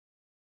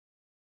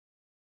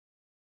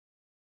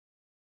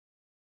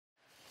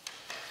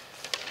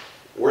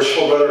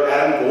Worshipful Brother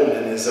Adam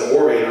Goldman is the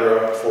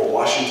orator for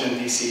Washington,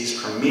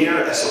 D.C.'s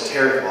premier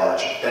esoteric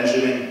lodge,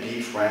 Benjamin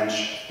B.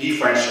 French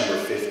number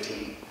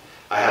 15.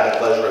 I had the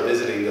pleasure of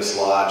visiting this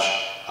lodge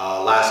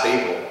last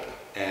April,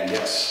 and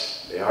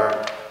yes, they are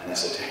an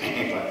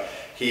esoteric, but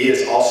he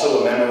is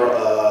also a member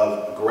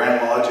of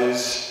Grand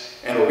Lodges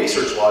and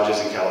research lodges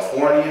in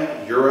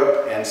California,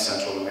 Europe, and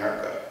Central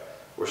America.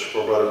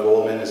 Worshipful Brother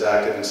Goldman is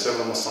active in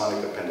several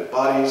Masonic appended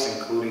bodies,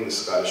 including the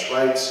Scottish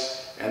Rites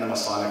and the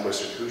Masonic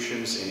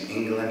Institutions in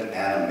England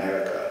and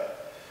America.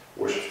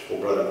 Worshipful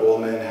Brother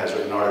Goldman has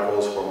written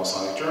articles for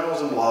Masonic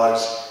journals and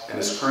blogs, and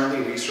is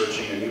currently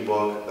researching a new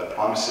book that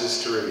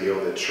promises to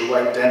reveal the true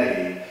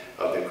identity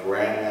of the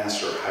Grand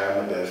Master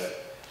Hiram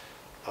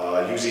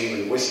using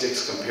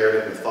linguistics,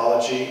 comparative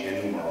mythology, and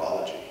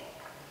numerology.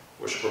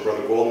 Worshipful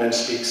Brother Goldman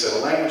speaks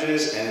several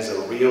languages and is a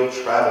real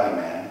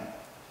traveling man.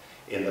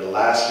 In the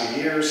last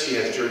few years, he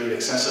has journeyed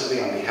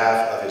extensively on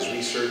behalf of his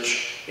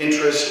research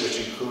interests,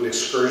 which include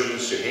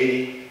excursions to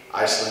Haiti,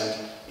 Iceland,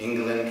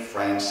 England,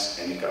 France,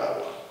 and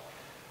Nicaragua.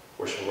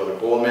 Worshipful Brother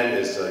Goldman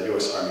is a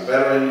U.S. Army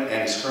veteran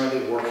and is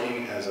currently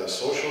working as a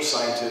social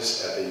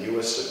scientist at the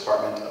U.S.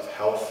 Department of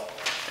Health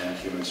and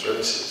Human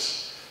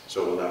Services.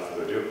 So without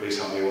further ado, please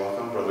help me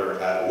welcome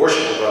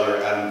Worshipful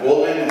Brother Adam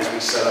Goldman as we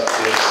set up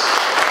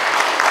this.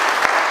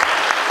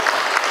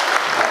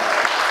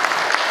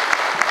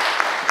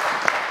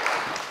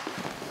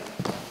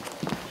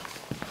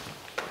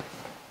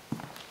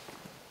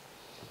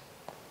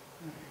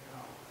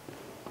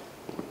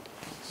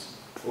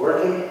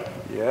 Working?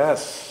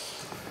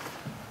 Yes.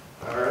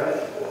 All right.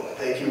 Well,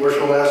 thank you,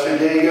 Worshipful Master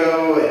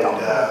Diego, and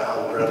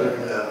all the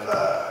brethren of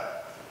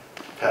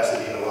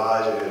Pasadena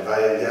Lodge and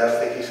invited guests.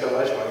 Thank you so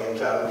much. My name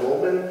is Adam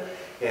Goldman,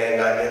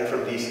 and I'm in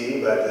from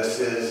DC, but this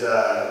is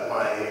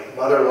my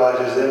mother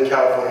lodge is in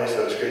California,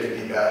 so it's great to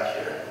be back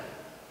here.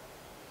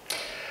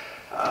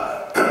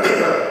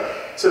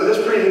 So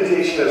this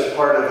presentation is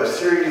part of a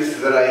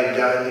series that I had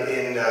done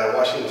in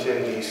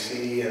Washington,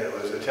 D.C., and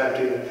it was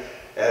attempting,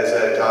 as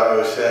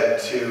Dago said,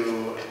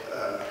 to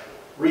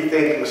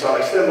rethink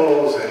Masonic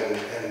symbols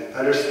and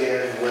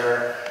understand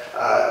where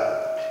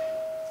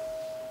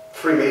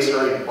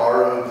Freemasonry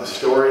borrowed the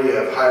story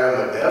of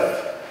Hiram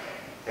Abiff.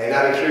 And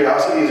out of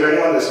curiosity, is there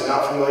anyone that's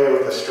not familiar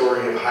with the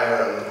story of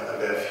Hiram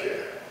Abiff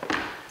here?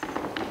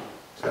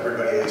 So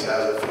everybody at least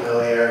has a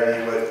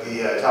familiarity with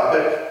the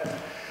topic.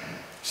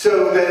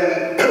 So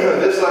then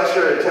this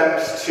lecture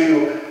attempts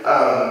to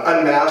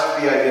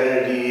unmask the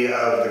identity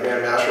of the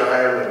Grand Master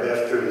Hiram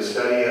Abiff through the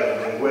study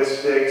of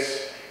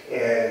linguistics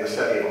and the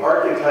study of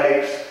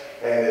archetypes,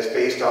 and is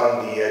based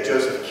on the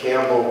Joseph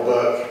Campbell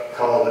book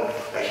called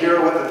A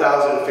Hero with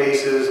 1,000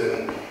 Faces,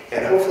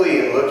 and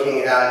hopefully in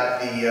looking at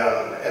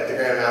the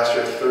Grand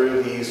Master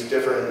through these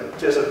different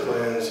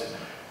disciplines,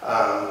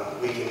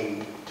 we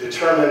can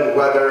determine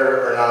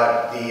whether or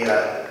not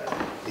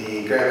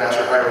the Grand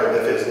Master Hiram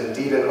Abiff is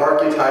indeed an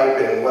archetype,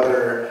 and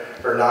whether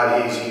or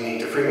not he's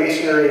unique to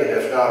Freemasonry, and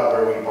if not,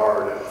 where we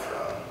borrowed him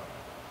from.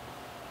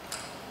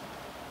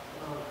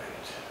 All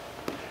right.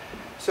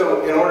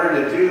 So in order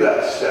to do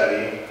that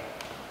study,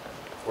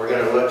 we're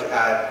going to look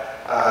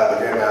at the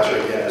Grand Master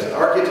again as an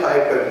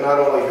archetype, but not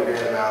only the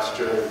Grand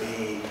Master,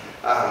 the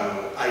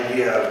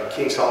idea of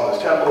King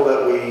Solomon's Temple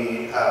that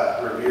we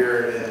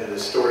revered in the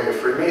story of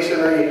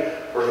Freemasonry.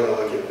 We're going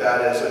to look at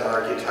that as an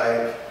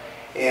archetype.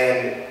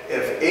 And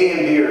if A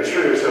and B are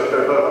true, so if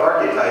they're both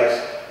archetypes,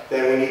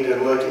 then we need to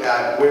look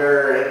at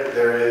where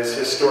there is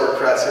historic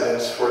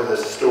precedence for the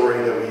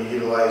story that we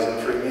utilize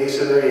in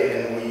Freemasonry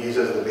and we use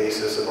as the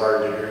basis of our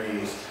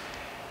degrees.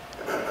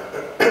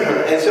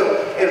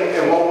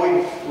 And while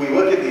we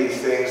look at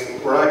these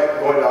things, we're not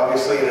going to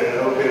obviously in an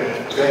open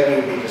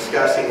venue be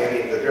discussing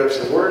any of the grips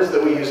and words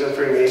that we use in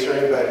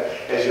Freemasonry, but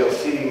as you'll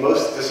see,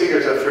 most of the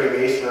secrets of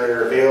Freemasonry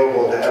are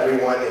available to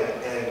everyone,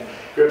 and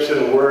grips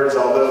and words,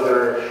 although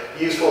they're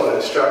useful and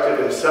instructive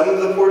in some of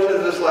the portions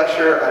of this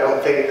lecture, I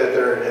don't think that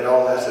they're at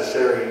all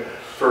necessary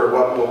for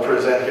what we'll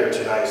present here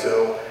tonight.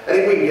 So I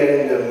think we can get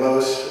into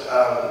most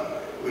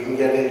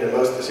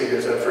of the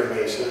secrets of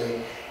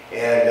Freemasonry,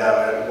 and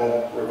it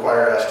won't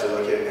require us to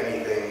look at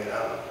anything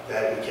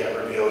that we can't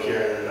reveal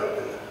here in an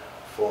open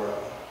forum.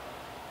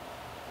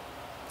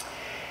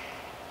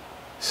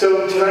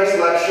 So tonight's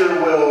lecture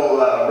will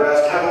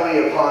rest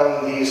heavily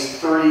upon these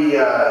three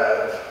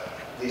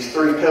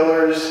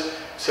pillars.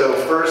 So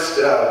first,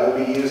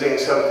 we'll be using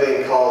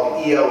something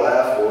called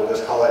ELF, or we'll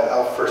just call it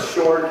ELF for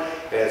short.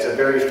 And it's a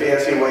very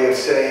fancy way of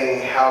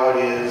saying how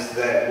it is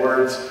that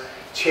words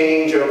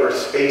change over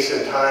space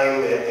and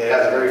time. It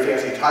has a very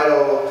fancy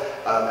title,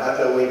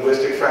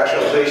 ethno-linguistic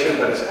fractionalization,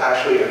 but it's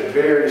actually a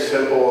very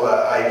simple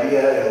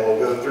idea, and we'll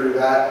go through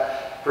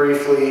that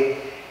briefly.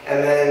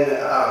 And then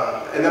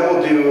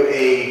we'll do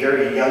a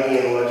very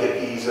Jungian look at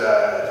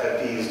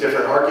these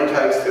different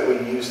archetypes that we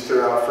use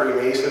throughout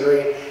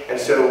Freemasonry. And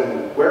so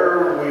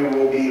where we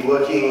will be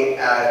looking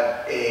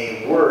at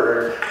a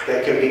word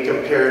that can be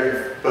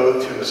compared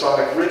both to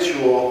Masonic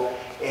ritual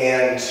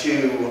and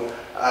to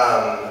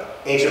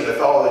ancient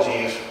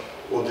mythologies,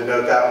 we'll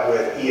denote that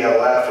with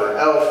ELF or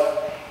ELF.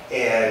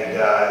 And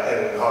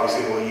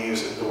obviously we'll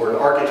use the word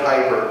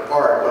archetype or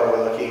art when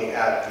we're looking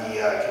at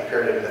the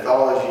comparative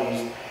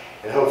mythologies,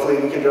 and hopefully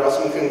we can draw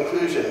some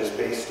conclusions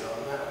based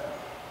on that.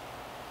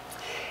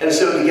 And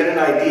so to get an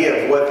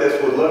idea of what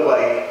this would look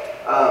like,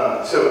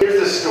 so here's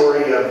the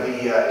story of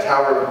the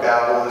Tower of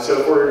Babel. And so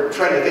if we're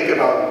trying to think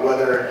about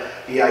whether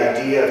the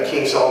idea of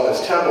King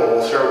Solomon's temple,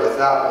 we'll start with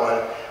that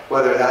one,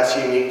 whether that's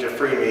unique to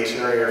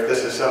Freemasonry or if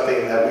this is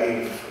something that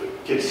we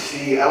could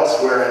see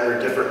elsewhere under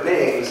different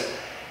names,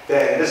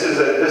 then this is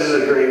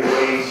a great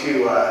way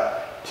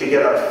to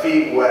get our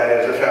feet wet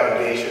as a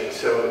foundation.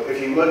 So if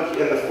you look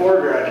in the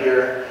foreground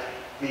here,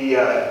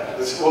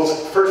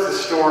 first the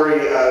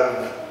story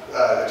of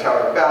the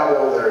Tower of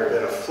Babel. There had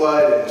been a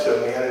flood, and so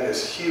man in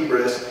his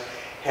hubris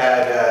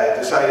had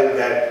decided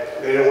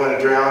that they didn't want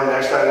to drown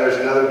next time there's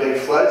another big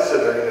flood, so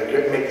they're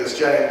going to make this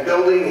giant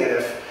building, and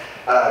if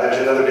there's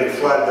another big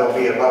flood, they'll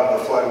be above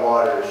the flood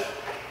waters.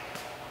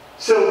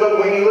 So, but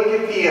when you look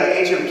at the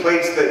ancient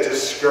plates that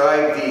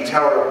describe the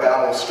Tower of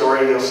Babel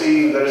story, you'll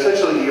see that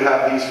essentially you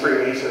have these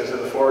Freemasons in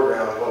the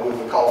foreground, what we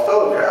would call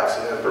photocrafts,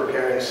 and they're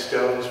preparing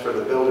stones for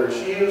the builder's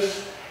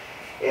use.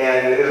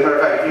 And as a matter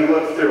of fact, if you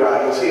look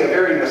throughout, you'll see a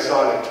very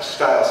Masonic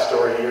style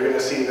story. You're going to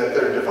see that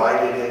they're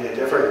divided into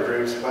different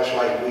groups, much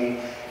like we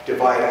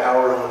divide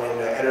our own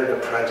into entered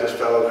apprentice,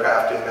 fellow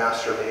craft, and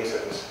master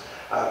masons.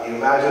 You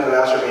imagine the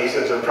master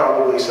masons are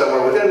probably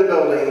somewhere within the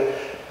building,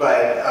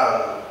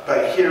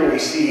 but here we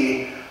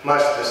see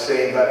much the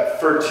same. But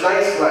for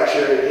tonight's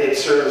lecture, it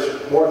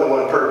serves more than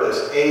one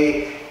purpose.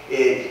 A,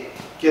 it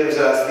gives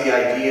us the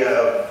idea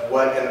of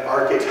what an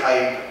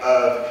archetype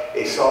of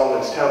a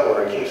Solomon's Temple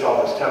or a King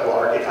Solomon's Temple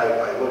archetype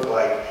might look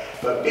like.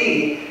 But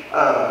B,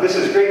 this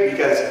is great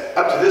because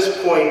up to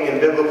this point in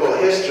biblical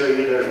history,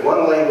 there's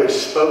one language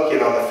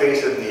spoken on the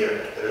face of the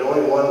earth. There's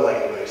only one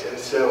language, and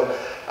so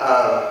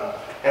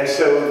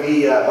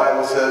the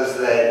Bible says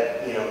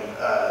that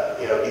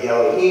the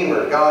Elohim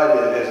or God,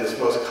 as it's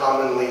most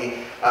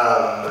commonly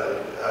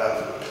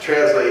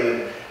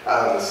translated,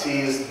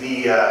 sees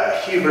the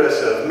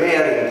hubris of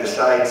man and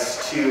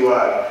decides to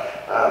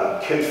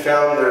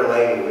confound their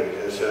language.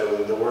 And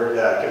so the word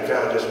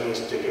confound just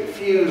means to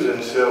confuse.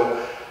 And so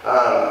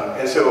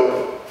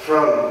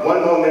from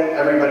one moment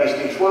everybody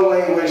speaks one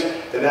language,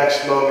 the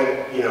next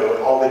moment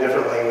all the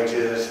different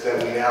languages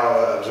that we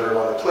now observe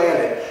on the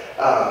planet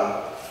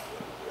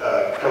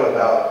come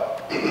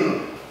about.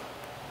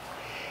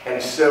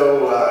 And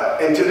so,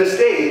 and to this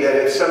day, that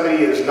if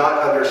somebody is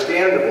not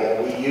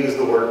understandable, we use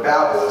the word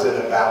Babel as in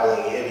a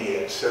babbling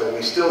idiot. So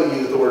we still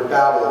use the word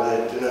Babel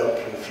to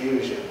denote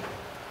confusion.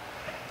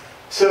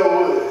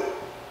 So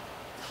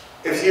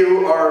if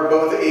you are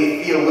both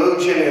a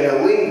theologian and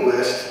a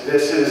linguist,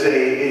 this is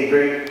a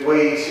great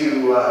way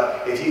to,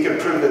 if you can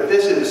prove that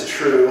this is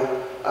true,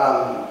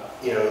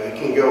 you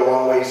can go a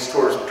long ways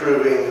towards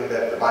proving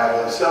that the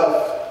Bible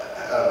itself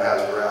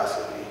has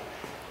veracity.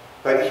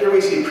 But here we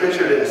see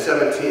Pritchard in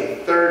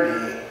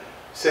 1730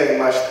 saying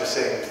much the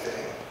same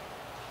thing.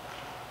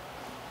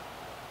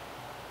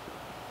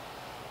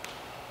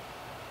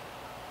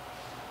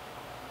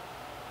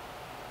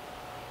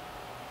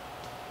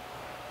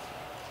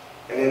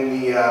 And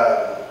in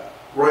the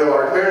Royal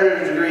Arch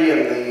Mariner's degree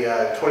and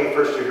the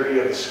 21st degree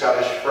of the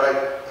Scottish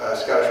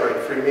Rite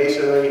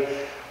Freemasonry,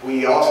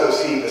 we also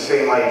see the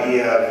same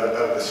idea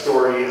of the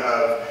story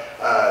of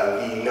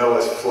the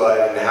Noah's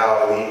flood and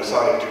how the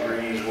Masonic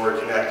degrees were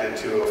connected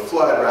to a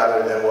flood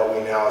rather than what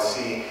we now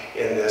see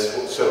in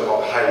this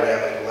so-called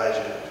Hiramic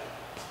legend.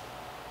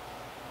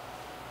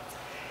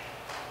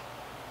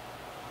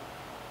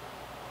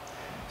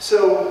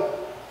 So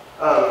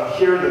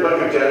here the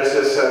book of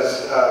Genesis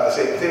says the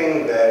same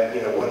thing, that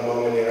one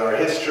moment in our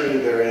history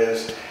there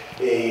is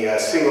a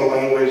single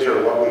language,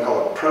 or what we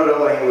call a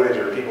proto-language,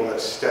 or people that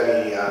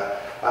study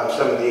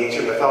some of the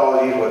ancient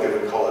mythologies, what they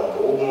would call a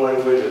golden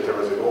language, that there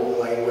was a golden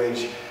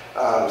language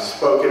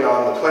spoken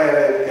on the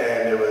planet,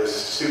 and it was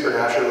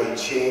supernaturally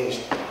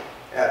changed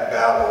at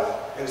Babel.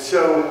 And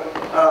so,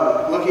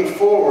 looking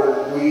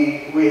forward,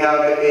 we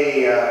have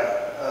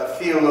a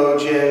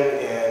theologian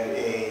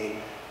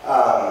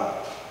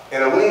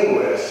and a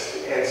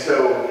linguist, and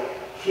so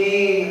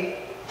he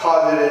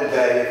posited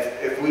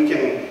that if we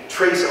can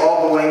trace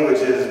all the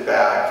languages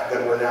back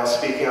that we're now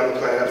speaking on the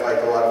planet,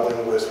 like a lot of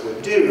linguists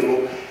would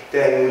do,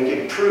 then we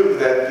can prove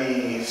that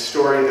the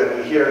story that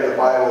we hear in the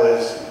Bible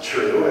is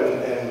true,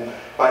 and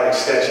by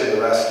extension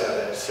the rest of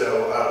it.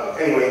 So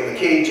anyway, in the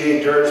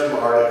K.J. Dursum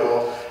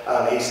article,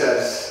 he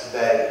says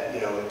that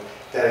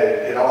that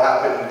it all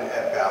happened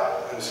at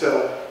Babel. And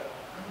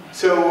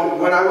so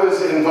when I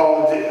was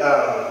involved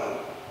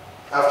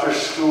after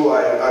school,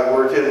 I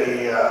worked in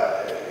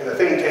a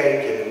think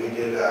tank, and we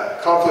did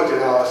conflict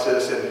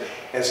analysis.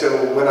 And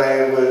so when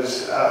I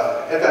was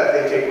at that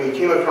think tank, we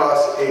came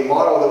across a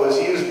model that was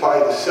used by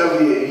the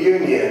Soviet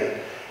Union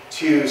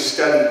to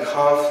study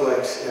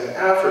conflicts in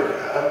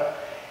Africa,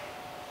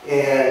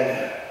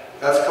 and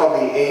that's called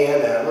the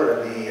A&M,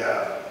 or the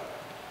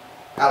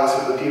Atlas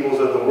of the Peoples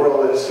of the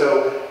World. And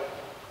so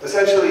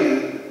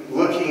essentially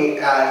looking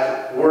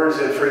at words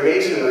in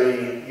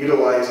Freemasonry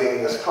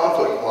utilizing this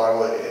conflict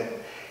model,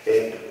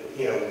 it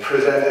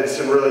presented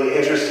some really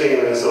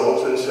interesting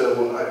results, and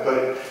so I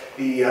put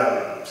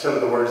some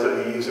of the words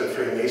that we use in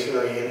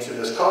Freemasonry into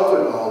this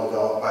conflict model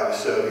developed by the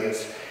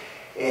Soviets.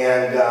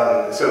 And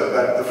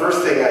but the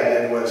first thing I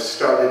did was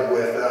started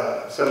with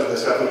some of the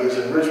stuff we use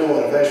in ritual,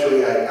 and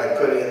eventually I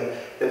put in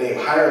the name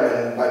Hiram,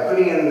 and by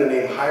putting in the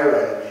name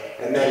Hiram,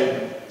 and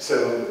then,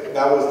 so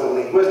that was the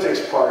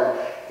linguistics part,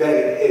 then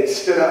it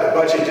spit out a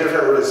bunch of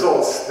different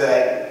results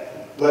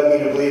that led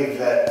me to believe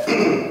that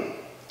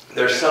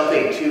there's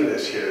something to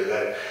this here,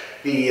 that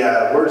the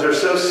words are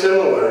so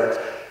similar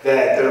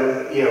that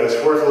they're,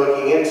 it's worth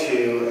looking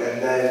into,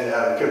 and then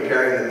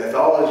comparing the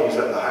mythologies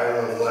of the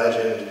Hiram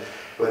legend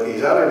with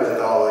these other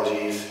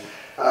mythologies,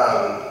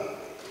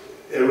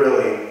 it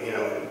really,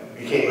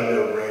 became a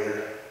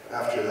no-brainer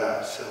after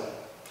that. So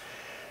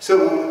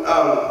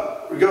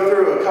we go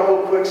through a couple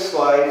quick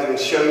slides and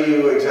show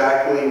you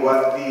exactly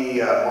what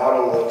the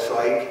model looks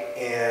like,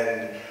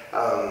 and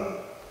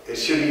it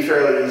should be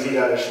fairly easy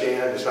to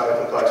understand. It's not a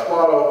complex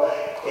model,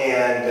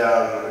 and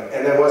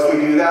then once we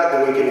do that,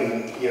 then we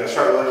can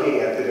start looking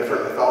at the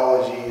different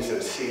mythologies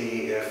and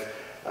see if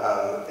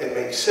it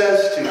makes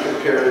sense to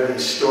compare the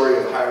story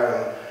of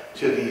Hiram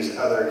to these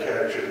other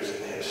characters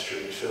in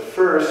history. So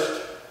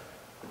first,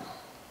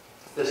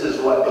 this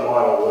is what the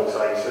model looks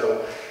like.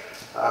 So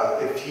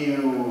if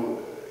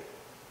you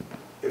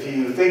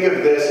think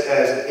of this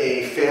as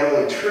a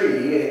family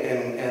tree,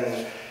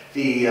 and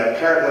the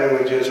parent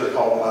languages are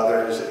called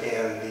mothers,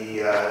 and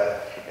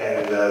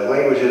the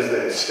languages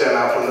that stem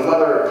out from the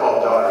mother are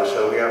called daughters.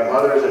 So we have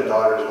mothers and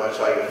daughters, much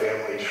like a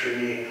family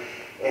tree.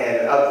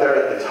 And up there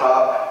at the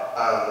top,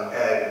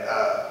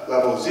 at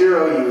level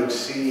 0, you would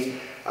see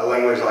a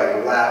language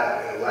like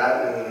Latin. And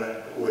Latin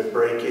would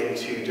break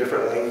into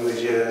different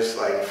languages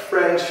like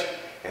French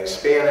and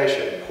Spanish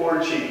and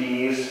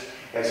Portuguese.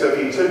 And so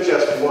if you took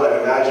just one,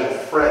 imagine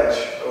French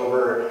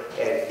over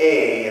an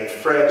A, and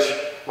French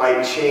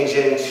might change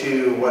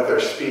into what they're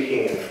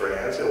speaking in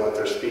France, and what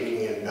they're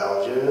speaking in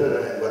Belgium,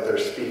 and what they're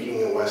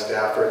speaking in West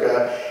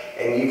Africa.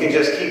 And you can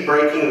just keep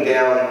breaking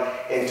down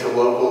into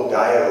local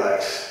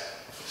dialects.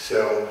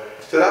 So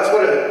that's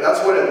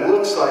what it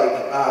looks like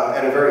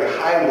at a very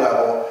high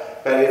level.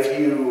 But if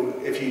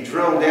you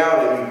drill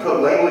down and you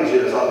put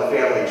languages on the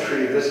family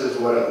tree, this is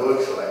what it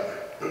looks like.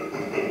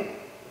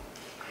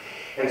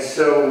 And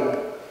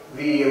so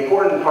the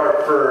important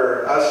part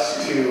for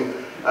us to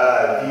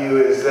view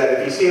is that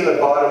if you see in the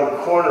bottom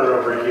corner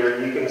over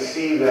here, you can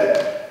see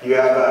that you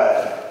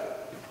have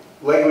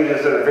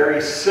languages that are very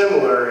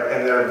similar,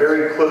 and they're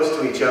very close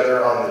to each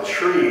other on the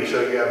tree.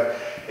 So you have,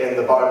 in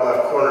the bottom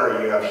left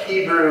corner, you have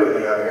Hebrew,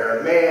 and you have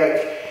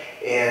Aramaic,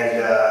 and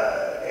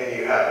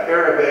you have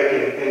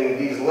Arabic, and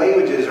these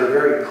languages are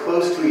very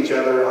close to each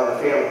other on the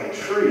family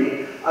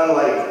tree.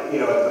 Unlike,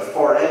 at the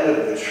far end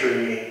of the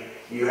tree,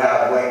 you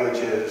have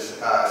languages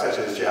such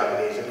as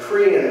Japanese and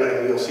Korean,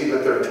 and you'll see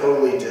that they're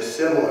totally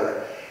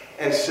dissimilar.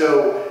 And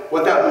so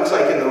what that looks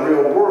like in the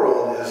real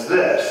world is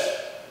this.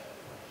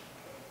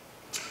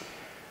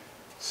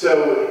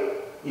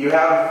 So you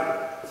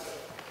have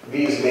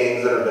these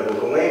names that are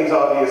biblical names,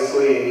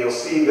 obviously, and you'll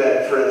see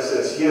that, for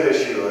instance,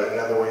 Yeshua,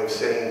 another way of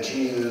saying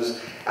Jesus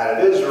out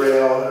of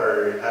Israel,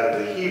 or out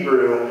of the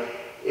Hebrew,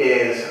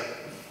 is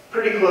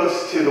pretty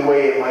close to the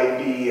way it might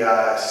be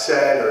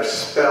said or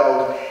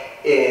spelled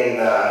in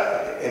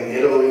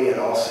Italy and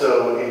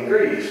also in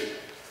Greece.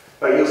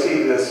 But you'll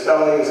see the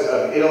spellings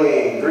of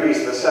Italy and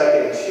Greece, the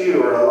second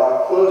two, are a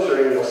lot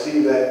closer, and you'll see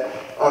that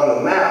on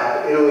the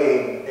map,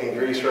 Italy and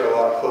Greece are a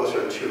lot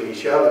closer to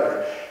each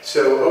other.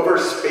 So over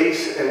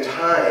space and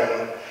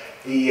time,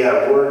 the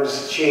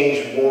words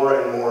change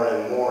more and more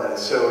and more. And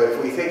so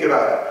if we think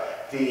about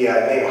the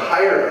name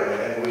Hiram,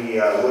 and we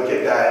look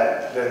at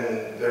that,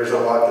 then there's a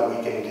lot that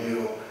we can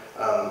do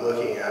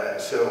looking at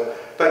it. So,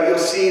 but you'll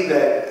see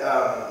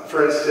that,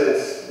 for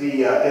instance,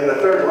 in the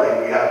third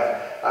line, we have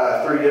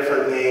 3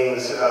 different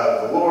names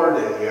of the Lord,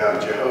 and you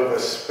have Jehovah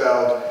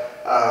spelled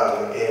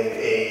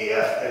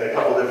in a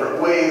couple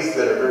different ways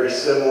that are very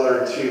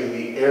similar to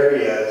the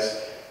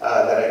areas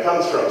that it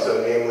comes from.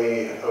 So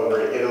namely over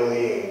to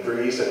Italy and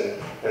Greece, and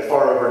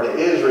far over to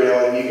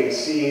Israel. And you can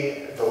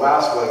see the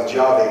last one,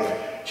 Jah, they've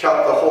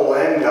chopped the whole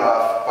end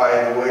off by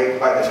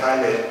the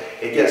time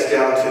it gets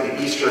down to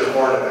the eastern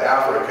horn of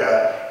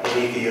Africa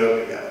in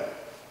Ethiopia.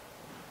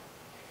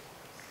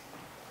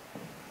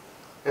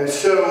 And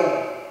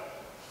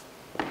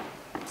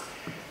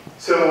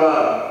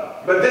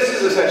but this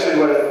is essentially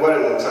what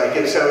it looks like.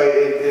 And so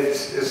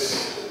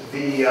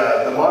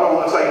the model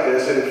looks like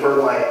this. And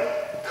for my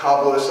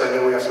Kabbalists, I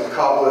know we have some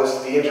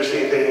Kabbalists. The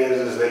interesting thing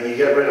is that you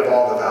get rid of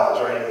all the vowels,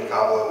 right? In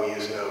Kabbalah, we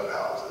use no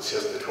vowels. It's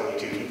just the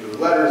 22 Hebrew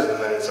letters, and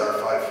then it's our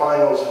 5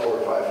 finals, 4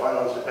 or 5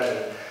 finals,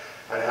 depending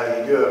on how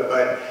you do it.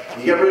 But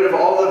you get rid of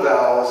all the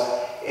vowels,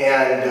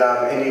 and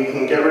you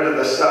can get rid of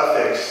the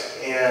suffix,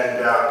 and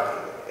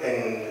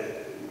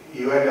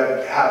you end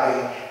up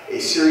having a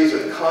series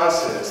of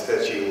consonants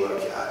that you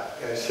look at.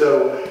 And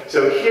so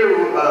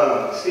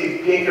here,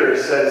 Steve Pinker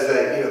says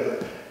that, you know,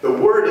 the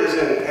word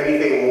isn't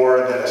anything more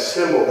than a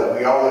symbol that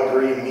we all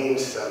agree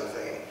means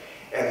something.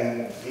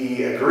 And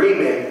the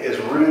agreement is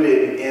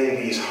rooted in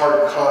these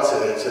hard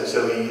consonants, and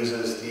so he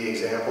uses the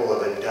example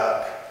of a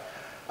duck,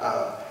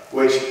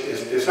 which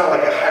is, it's not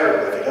like a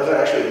hieroglyph. It doesn't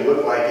actually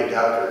look like a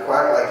duck or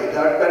quack like a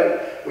duck,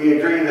 but we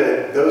agree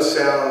that those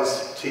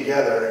sounds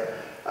together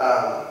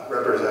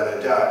represent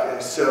a duck.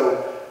 And so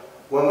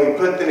when we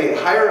put the name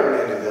Hiram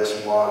into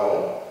this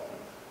model,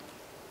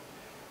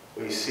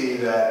 we see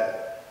that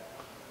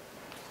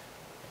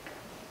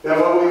now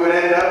what we would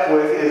end up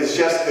with is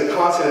just the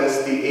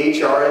consonants, the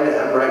H, R, and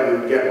M, right? We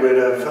would get rid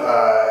of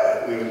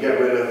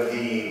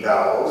the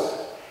vowels.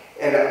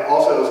 And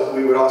also,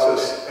 we would also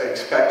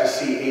expect to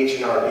see H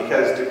and R,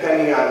 because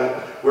depending on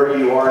where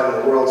you are in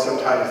the world,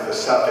 sometimes the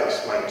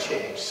suffix might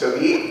change. So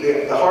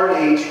the hard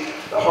H,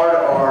 the hard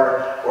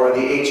R, or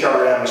the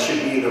HRM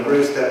should be the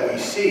roots that we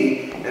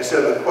see. And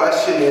so the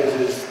question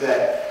is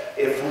that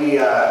if we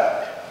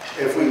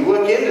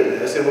look into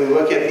this and we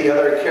look at the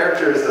other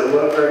characters that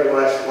look very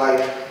much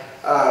like,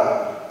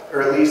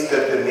 or at least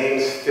that the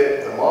names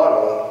fit the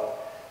model,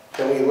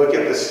 then we look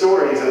at the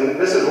stories, and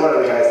this is one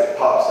of the guys that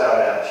pops out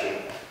at you.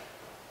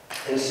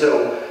 And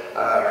so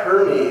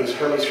Hermes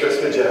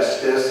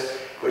Trismegistus,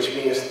 which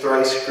means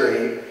thrice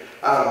great.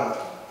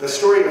 The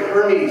story of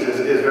Hermes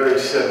is very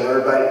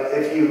similar, but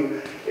if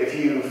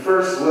you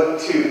first look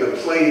to the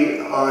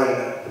plate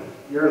on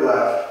your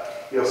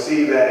left, you'll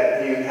see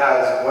that he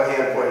has one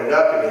hand pointed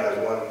up and he has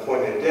one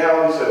pointed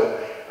down. So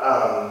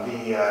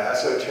the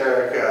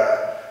esoteric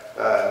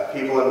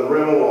people in the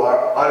room will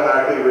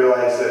automatically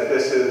realize that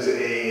this is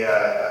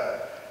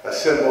a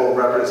symbol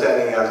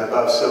representing as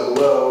above so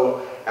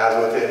below, as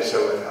within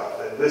so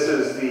without. This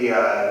is the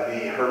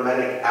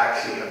Hermetic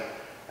axiom,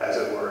 as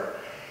it were.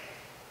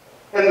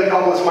 And the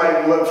Goblins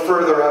might look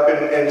further up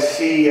and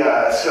see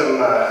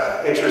some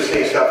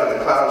interesting stuff in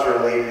the clouds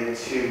related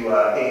to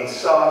Ein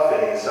Sof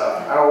and Ein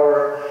Sof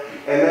hour.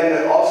 And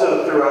then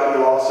also throughout,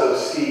 you'll also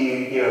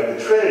see, you know,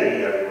 the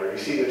Trinity everywhere. You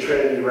see the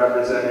Trinity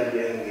represented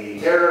in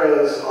the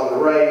arrows on the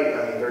right.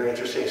 I mean, very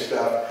interesting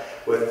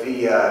stuff with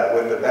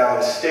the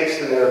bound sticks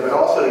in there. But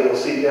also, you'll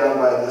see down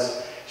by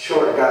this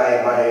short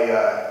guy by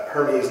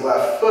Hermes'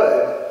 left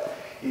foot,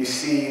 you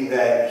see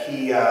that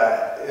he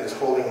is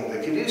holding the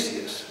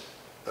caduceus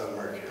of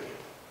Mercury.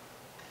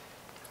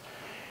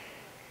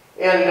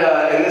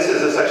 And this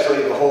is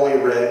essentially the Holy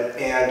Writ,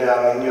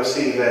 and you'll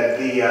see that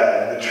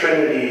the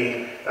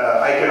Trinity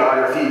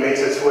iconography makes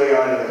its way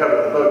onto the cover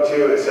of the book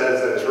too. It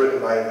says that it's written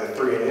by the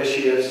three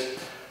initiates,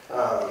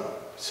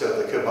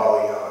 so the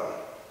Kabbalion.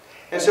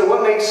 And so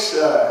what makes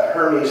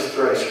Hermes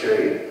thrice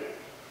great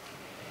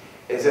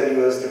is that he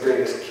was the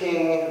greatest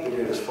king, the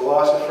greatest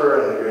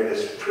philosopher, and the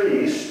greatest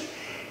priest.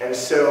 And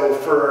so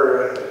if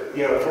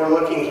we're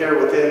looking here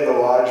within the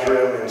lodge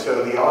room, and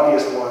so the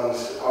obvious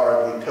ones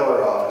are the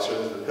pillar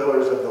officers, the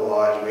pillars of the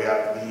lodge. We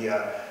have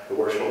the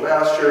worshipful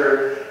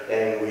master,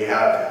 and we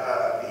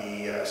have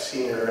the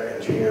senior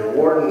and junior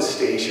warden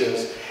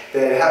stations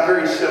that have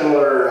very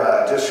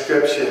similar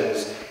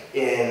descriptions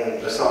in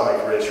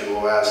Masonic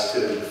ritual as to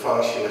the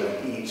function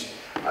of each.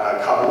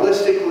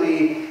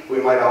 Kabbalistically, we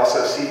might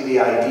also see the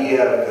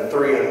idea of the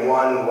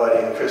 3-in-1, what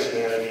in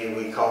Christianity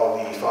we call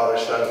the Father,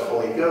 Son, and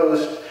Holy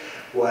Ghost,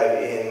 what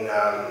in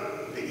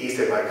the East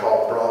they might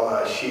call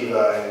Brahma,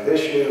 Shiva, and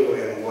Vishnu,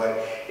 and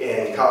what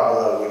in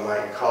Kabbalah we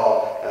might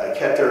call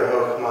Keter,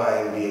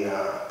 Chokhmah, and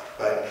Binah.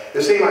 But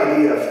the same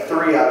idea of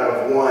 3 out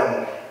of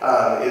 1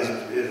 is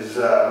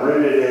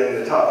rooted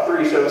in the top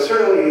 3. So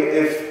certainly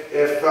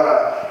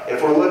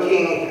if we're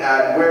looking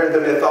at where the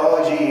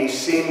mythology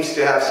seems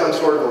to have some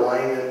sort of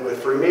alignment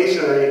with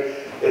Freemasonry,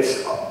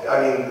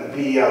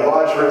 the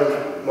lodge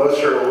room,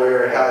 most are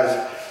aware,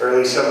 has, or at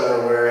least some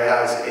are aware,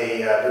 has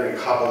a very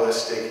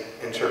Kabbalistic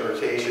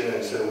interpretation,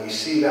 and so we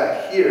see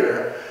that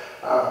here.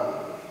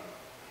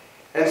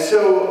 And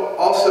so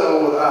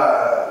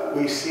also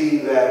we see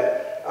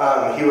that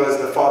he was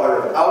the father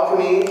of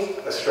alchemy,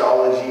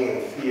 astrology,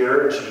 and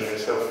theurgy. And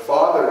so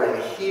father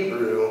in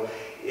Hebrew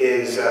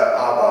is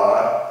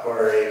Abba,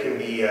 or it can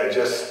be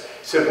just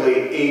simply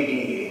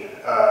A-B,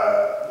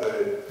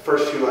 the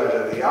first 2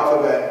 letters of the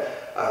alphabet,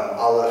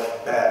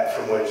 Aleph, Bet,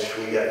 from which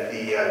we get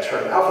the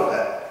term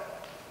alphabet.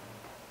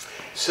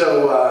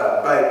 So,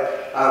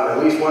 but at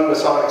least one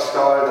Masonic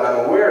scholar that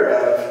I'm aware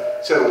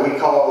of, so we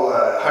call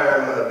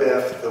Hiram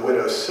Abiff the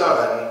widow's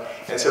son,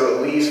 and so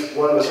at least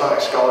one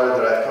Masonic scholar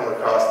that I've come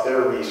across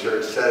their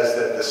research says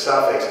that the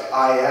suffix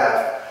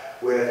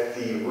IF with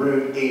the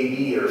root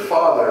AD or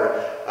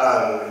father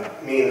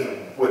means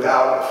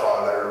without a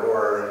father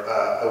or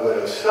a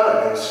widow's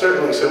son. And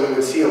certainly, so we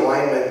would see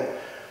alignment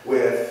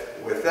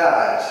with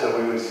that. So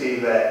we would see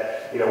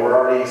that, you know, we're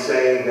already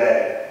saying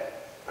that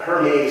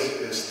Hermes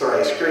is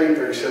thrice great,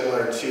 very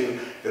similar to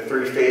the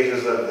 3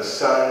 phases of the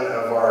sun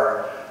of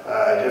our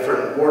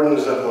different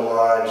wardens of the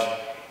lodge.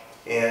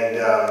 And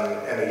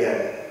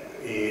again,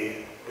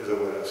 he is a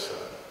widow's son.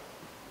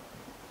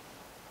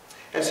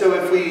 And so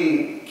if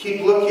we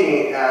keep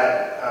looking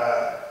at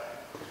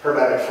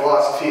Hermetic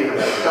philosophy,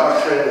 Hermetic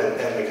doctrine,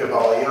 and the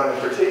Kabbalion in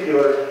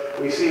particular,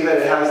 we see that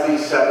it has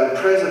these 7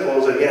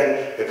 principles.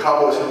 Again, the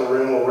Kabbalists in the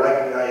room will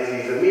recognize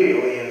these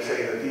immediately and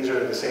say that these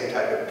are the same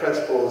type of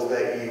principles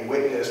that you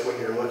witness when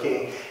you're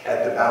looking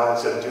at the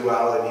balance of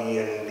duality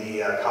in the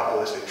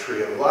Kabbalistic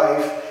tree of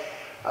life.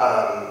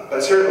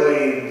 But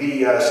certainly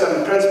the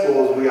 7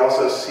 principles, we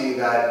also see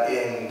that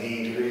in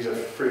the degrees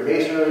of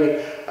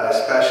Freemasonry,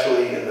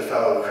 especially in the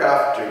Fellow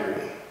Craft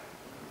degree.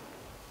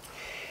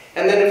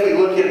 And then if we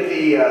look at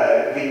the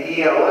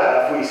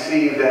ELF, we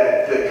see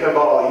that the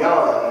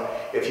Kabbalion,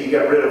 if you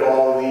get rid of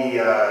all the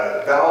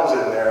vowels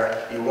in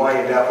there, you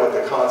wind up with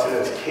the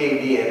consonants K,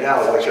 B, and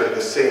L, which are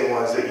the same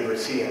ones that you would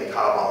see in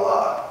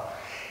Kabbalah.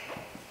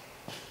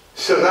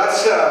 So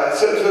that's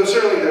so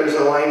certainly there's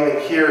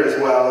alignment here as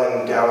well,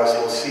 and Taoists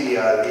will see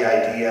the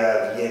idea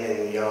of yin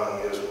and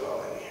yang as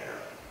well in here.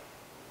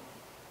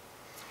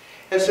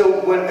 And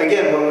so when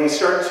we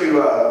start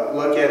to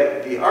look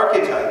at the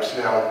archetypes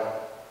now,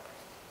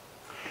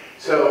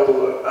 so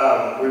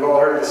we've all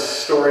heard the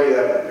story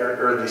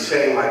or the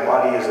saying, "My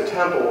body is a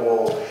temple."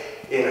 Well,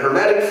 in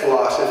Hermetic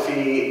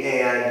philosophy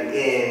and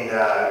in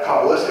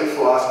Kabbalistic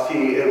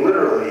philosophy, it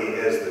literally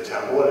is the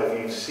temple. And if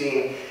you've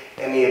seen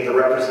any of the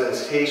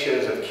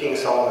representations of King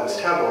Solomon's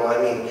temple, I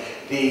mean,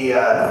 the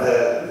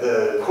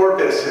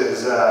corpus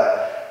is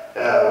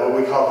what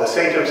we call the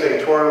sanctum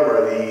sanctorum,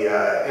 or the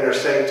inner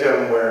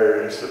sanctum,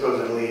 where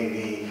supposedly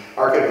the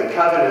Ark of the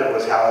Covenant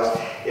was housed,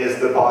 is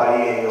the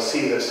body, and you'll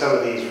see that some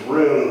of these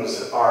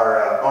rooms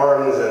are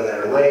arms and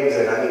their legs,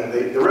 and I mean,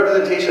 the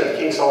representation of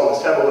King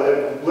Solomon's temple,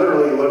 it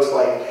literally looks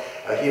like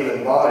a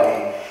human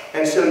body.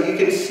 And so you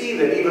can see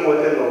that even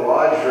within the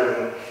lodge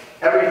room,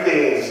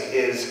 everything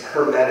is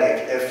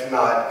hermetic, if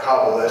not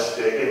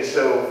Kabbalistic. And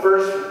so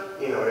first,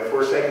 if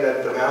we're saying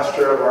that the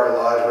master of our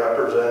lodge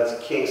represents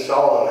King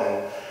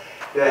Solomon,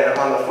 then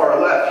on the far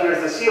left, here's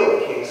the seal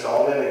of King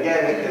Solomon.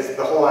 Again, it's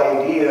the whole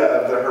idea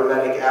of the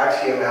Hermetic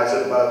axiom, as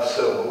above,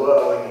 so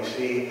below. And you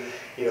see,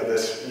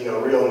 this,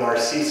 real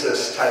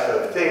Narcissus type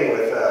of thing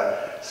with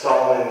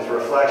Solomon's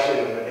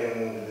reflection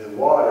in the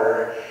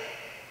water.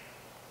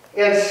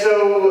 And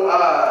so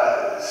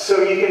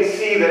you can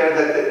see there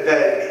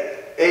that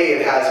A,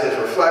 it has his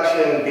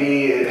reflection,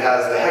 B, it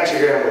has the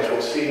hexagram, which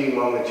we'll see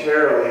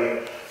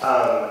momentarily.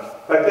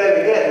 But then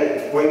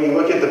again, when you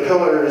look at the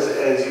pillars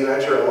as you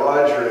enter a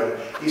lodge room,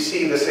 you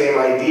see the same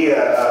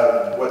idea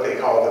of what they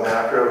call the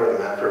macro or the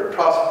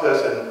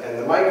macroprosopis and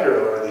the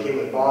micro or the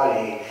human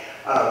body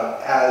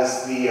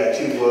as the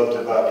 2 globes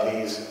above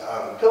these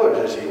pillars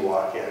as you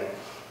walk in.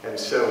 And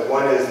so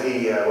one is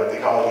the what they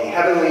call the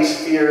heavenly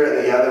sphere,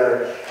 and the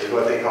other is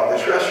what they call the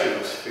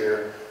terrestrial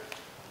sphere.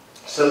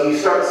 So you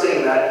start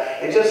seeing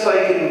that, and just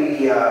like in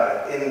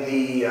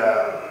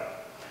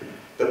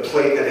the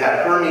plate that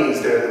had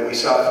Hermes there that we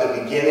saw at the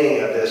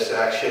beginning of this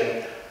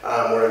section,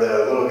 where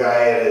the little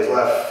guy at his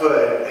left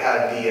foot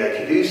had the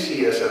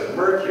caduceus of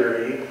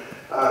Mercury,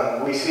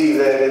 we see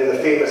that in the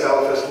famous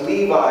Eliphas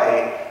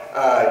Levi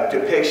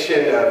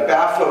depiction of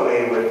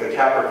Baphomet with the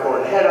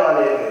Capricorn head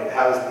on it, and it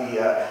has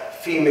the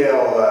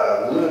female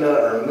Luna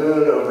or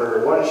moon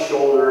over one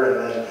shoulder,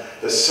 and then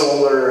the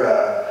solar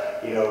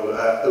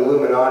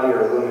Illuminati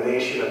or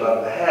illumination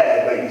above the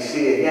head. But you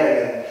see again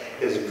in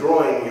his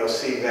groin, you'll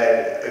see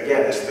that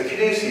again it's the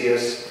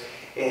caduceus,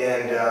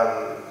 and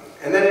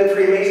then in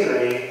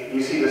Freemasonry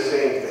you see the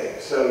same thing.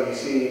 So you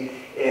see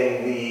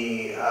in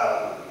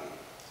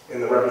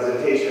the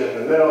representation in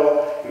the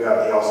middle, you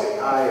have the all-seeing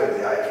eye or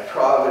the eye of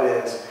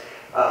providence,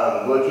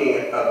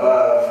 looking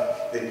above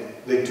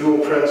the dual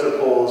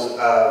principles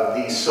of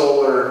the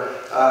solar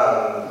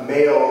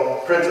male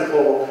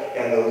principle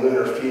and the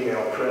lunar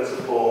female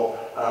principle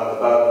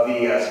above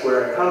the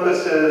square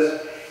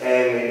compasses,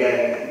 and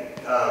again,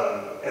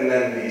 and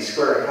then the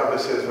square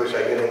compasses, which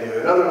I get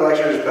into in other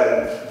lectures,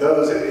 but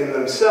those in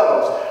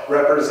themselves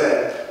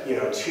represent,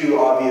 2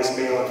 obvious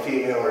male and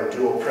female or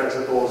dual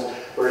principles,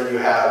 where you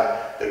have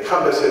the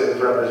compasses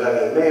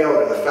representing male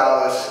or the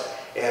phallus,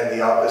 and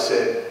the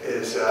opposite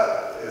is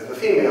the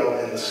female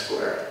in the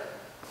square.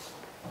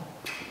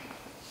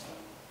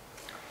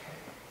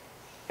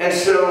 And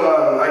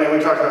so, I know we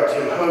talked about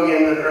Tim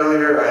Hogan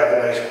earlier. I have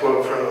a nice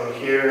quote from him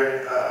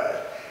here.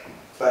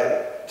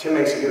 But Tim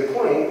makes a good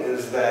point,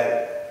 is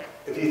that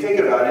if you think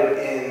about it,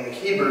 in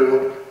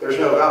Hebrew, there's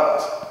no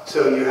vowels.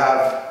 So you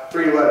have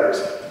 3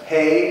 letters,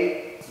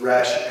 Hey,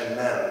 Resh, and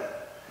Mem.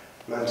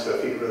 Mem's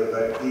so Hebrew,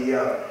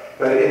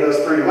 but in those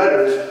 3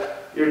 letters,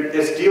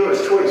 it's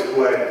dealer's choice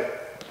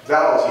what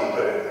vowels you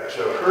put in there.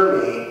 So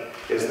Hermes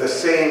is the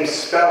same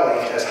spelling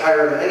as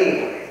Hiram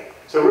anyway.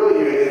 So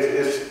really,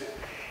 it's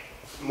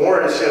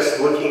just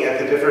looking at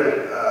the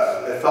different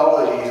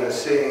mythologies and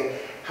seeing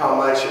how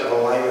much of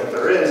alignment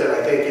there is. And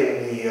I think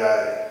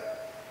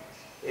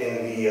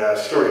in the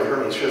story of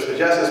Hermes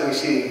Trismegistus, we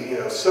see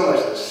so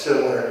much that's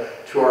similar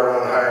to our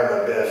own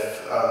Hiram Abiff,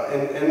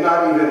 and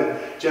not even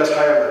just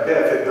Hiram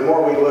Abiff. The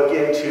more we look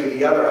into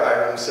the other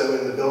Hirams, so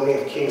in the building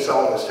of King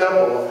Solomon's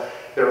temple,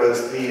 there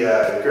was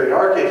the great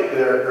architect,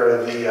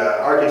 or the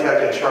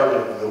architect in charge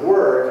of the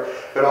work,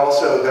 but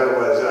also there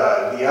was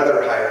the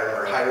other Hiram,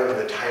 or Hiram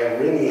the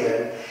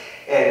Tyrrhenian.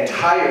 And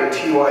Tyr,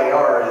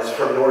 T-Y-R, is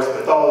from Norse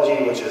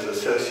mythology, which is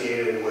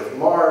associated with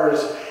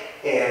Mars,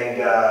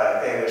 and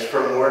it's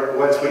from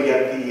once we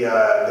get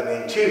the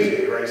name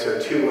Tuesday, right? So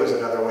two was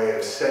another way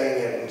of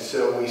saying it, and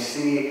so we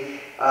see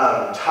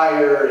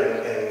Tyr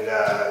and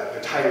the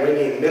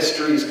Tyrrhenian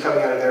mysteries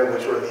coming out of there,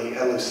 which were the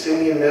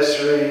Eleusinian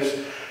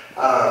mysteries.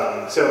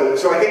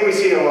 So I think we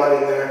see a lot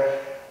in there,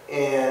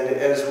 and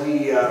as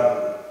we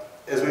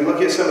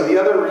look at some of the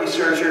other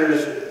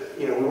researchers,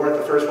 we weren't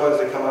the first ones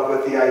to come up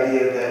with the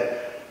idea that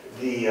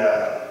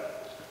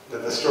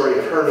the story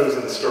of Hermes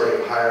and the story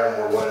of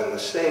Hiram were one and the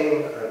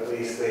same, or at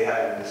least they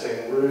had the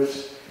same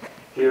roots.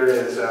 Here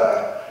is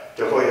De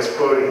Hoyos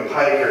quoting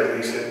Pike, or at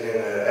least in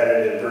an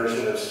edited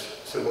version of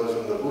Symbolism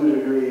of the Blue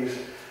Degrees,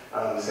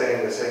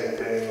 saying the same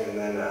thing, and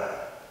then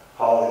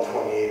Holland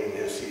 28 in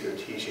his Secret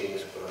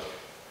Teachings book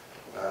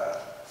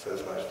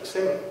says much the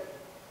same.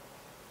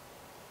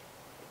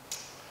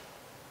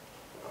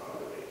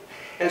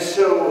 And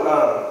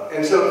so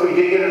if we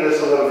dig into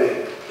this a little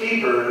bit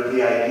deeper,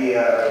 the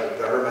idea of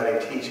the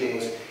Hermetic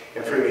teachings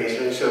in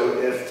Freemasonry, so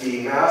if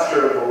the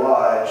master of the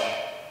lodge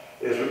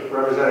is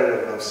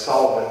representative of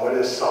Solomon, what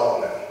is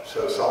Solomon?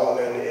 So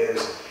Solomon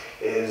is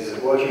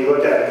well, it can be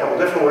looked at in a couple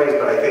different ways,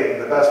 but I think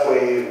the best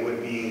way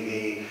would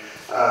be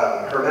the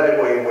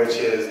Hermetic way, which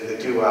is the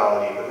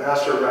duality. The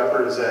master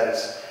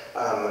represents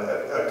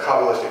a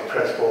Kabbalistic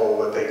principle,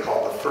 what they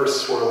call the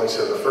first swirling,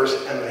 so the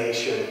first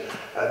emanation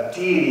of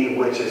deity,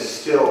 which is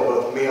still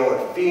both male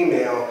and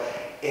female.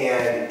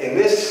 And in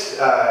this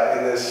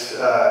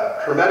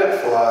Hermetic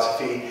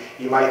philosophy,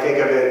 you might think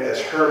of it as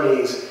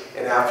Hermes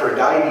and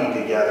Aphrodite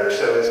together.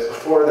 So as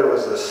before there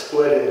was a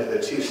split into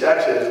the two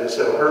sexes, and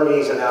so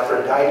Hermes and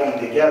Aphrodite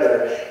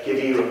together give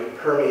you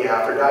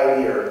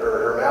Herme-Aphrodite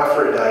or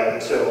Hermaphrodite.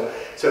 And so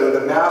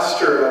the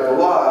master of the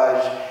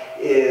lodge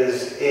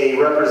is a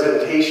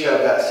representation of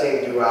that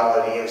same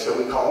duality, and so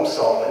we call him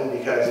Solomon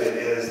because it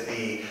is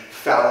the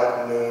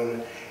phallic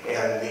moon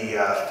and the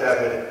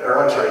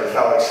the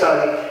phallic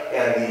sun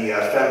and the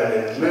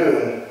feminine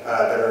moon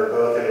that are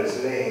both in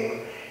his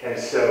name. And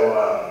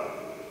so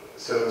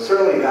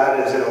certainly that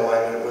is in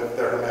alignment with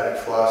the Hermetic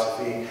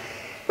philosophy.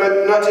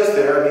 But not just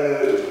there. I mean,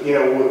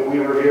 we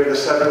revere the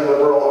 7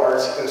 liberal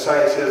arts and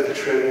sciences, the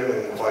trivium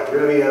and the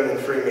quadrivium in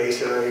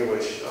Freemasonry,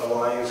 which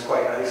aligns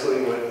quite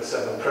nicely with the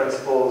 7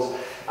 principles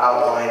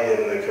outlined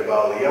in the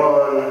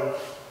Kybalion.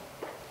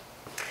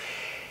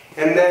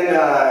 And then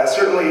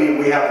certainly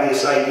we have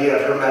this idea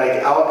of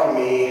Hermetic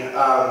alchemy,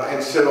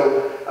 and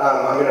so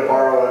I'm going to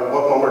borrow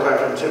one more time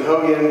from Tim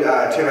Hogan.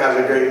 Tim has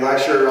a great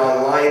lecture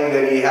online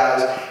that he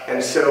has, and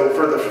so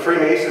for the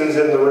Freemasons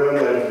in the room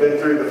that have been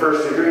through the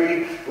first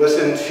degree,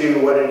 listen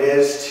to what it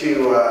is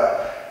to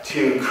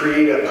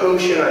create a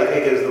potion. I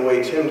think is the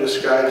way Tim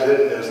describes it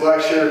in his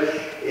lecture,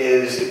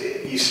 is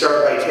you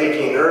start by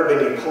taking an herb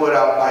and you pull it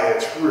out by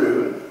its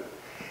root.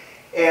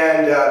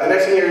 And the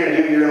next thing you're going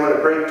to do, you're going to want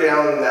to break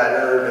down that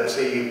herb, and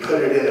so you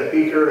put it in a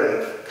beaker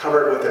and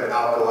cover it with an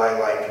alkali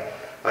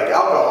like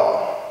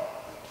alcohol.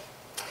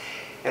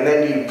 And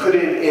then you put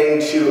it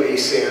into a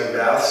sand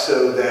bath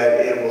so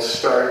that it will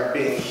start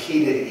being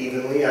heated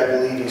evenly. I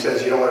believe he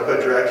says you don't want to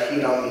put direct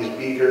heat on these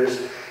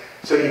beakers.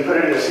 So you put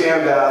it in a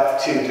sand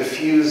bath to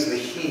diffuse the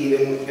heat,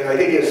 and I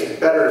think it's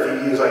better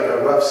if you use like a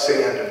rough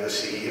sand of the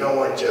sea. You don't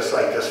want just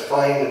like this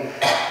fine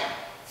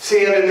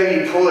sand, and then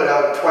you pull it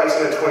out twice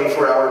in a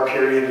 24-hour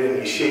period, and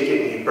you shake it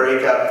and you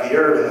break up the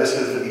herb, and this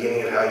is the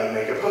beginning of how you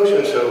make a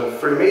potion. So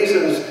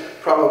Freemasons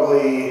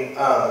probably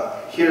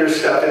hear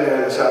stuff in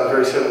there that sounds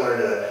very similar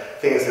to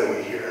things that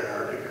we hear in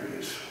our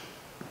degrees.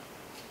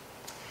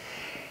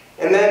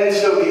 And then,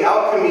 so the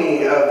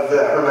alchemy of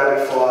the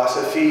Hermetic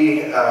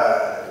philosophy,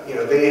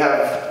 they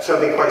have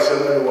something quite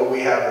similar to what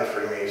we have in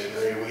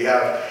Freemasonry. We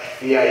have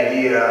the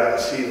idea, I don't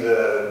see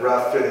the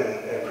rough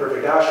and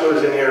perfect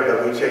ashlars in here,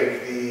 but we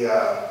take the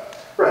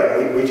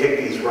we take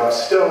these rough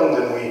stones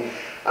and we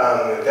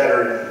that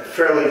are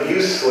fairly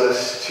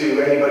useless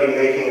to anybody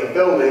making a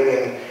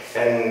building,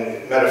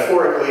 and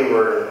metaphorically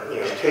we're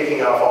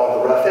taking off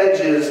all the rough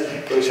edges,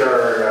 which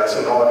are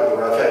symbolic of the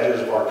rough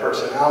edges of our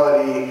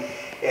personality,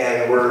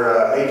 and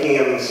we're making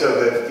them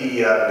so that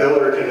the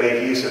builder can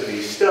make use of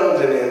these stones.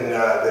 And in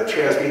the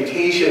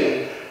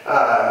transmutation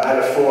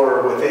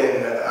metaphor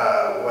within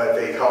what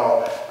they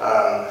call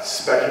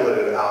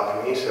speculative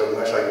alchemy, so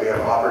much like we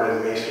have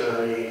operative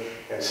masonry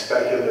and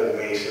speculative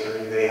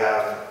masonry, they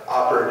have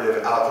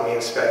operative alchemy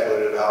and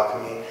speculative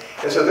alchemy.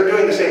 And so they're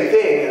doing the same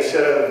thing.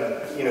 Instead of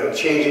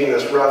changing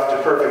this rough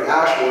to perfect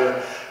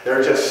ashlar,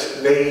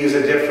 they use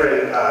a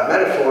different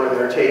metaphor, and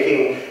they're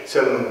taking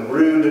some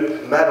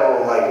rude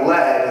metal like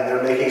lead and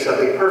they're making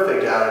something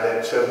perfect out of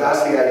it. So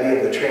that's the idea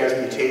of the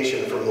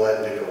transmutation from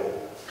lead to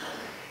gold.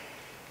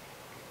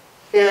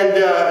 And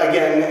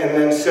again, and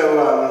then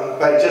so,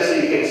 but just so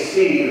you can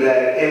see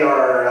that in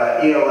our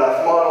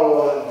ELF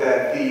model,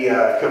 that the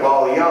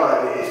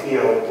Kabbalion is,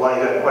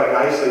 lined up quite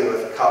nicely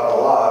with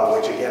Kabbalah,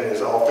 which again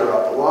is all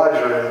throughout the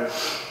lodge room.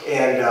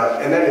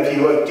 And then if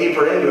you look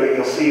deeper into it,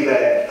 you'll see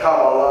that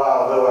Kabbalah,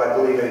 although I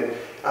believe it,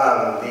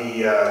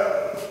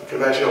 the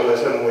conventional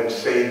wisdom would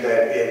say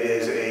that it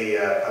is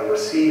a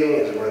receiving,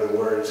 is where the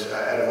word's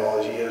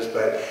etymology is,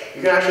 but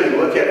you can actually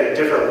look at it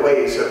different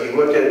ways. So if you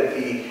looked at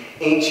the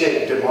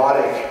ancient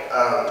demotic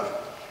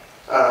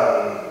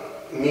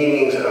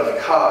meanings of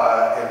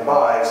Ka and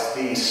Ba, it's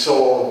the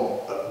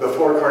soul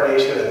before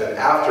carnation and then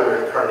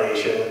after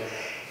carnation.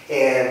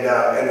 And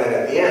then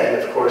at the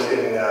end, of course,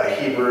 in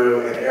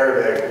Hebrew and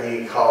Arabic,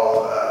 we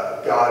call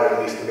God, or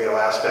at least the male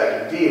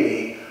aspect of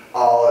deity,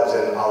 Al as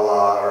in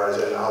Allah or as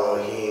in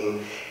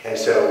Elohim. And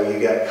so you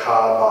get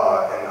Ka,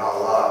 Ba, and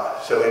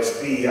Allah. So it's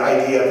the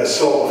idea of the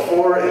soul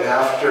before and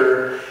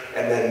after,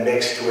 and then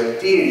mixed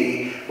with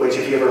deity, which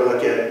if you ever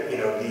look at,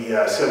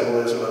 the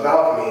symbolism of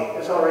alchemy,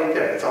 it's all right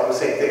there. It's all the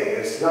same thing.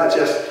 It's not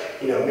just,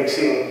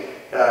 mixing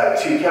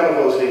two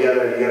chemicals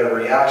together to get a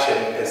reaction.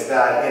 It's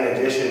that in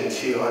addition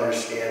to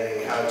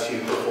understanding how to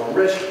perform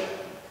ritual.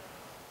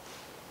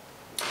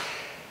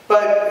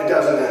 But it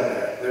doesn't end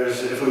there.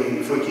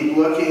 If we keep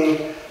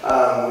looking,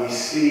 we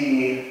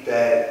see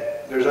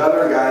that there's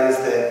other guys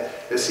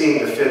that seem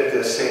to fit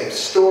this same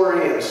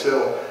story, and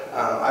so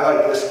I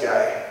like this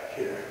guy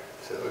here.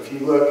 So if you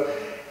look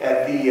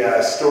at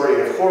the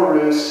story of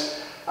Horus,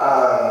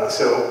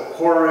 so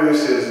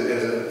Horus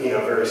is a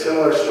very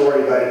similar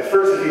story, but at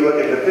first if you look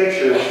at the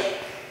pictures,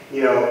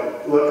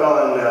 look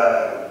on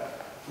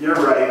your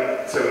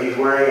right, so he's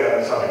wearing a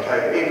Masonic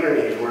type apron,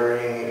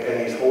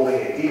 and he's holding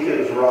a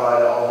deacon's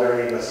rod, all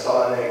very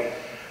Masonic.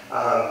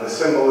 The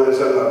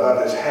symbolism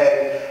above his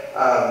head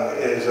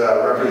is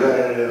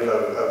representative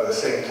of the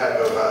same type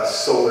of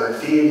solar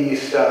deity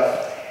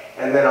stuff.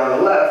 And then on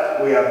the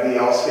left, we have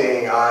the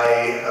all-seeing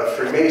eye of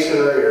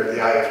Freemasonry, or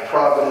the eye of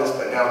Providence,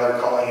 but now they're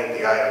calling it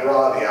the eye of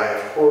Ra, the eye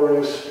of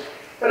Horus.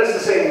 But it's the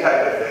same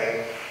type of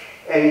thing.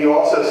 And you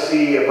also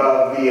see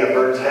above the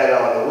bird's head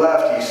on the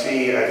left, you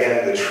see,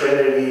 again, the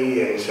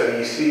Trinity. And so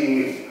you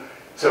see,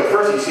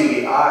 first you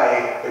see the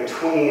eye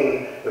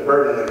between the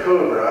bird and the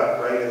cobra,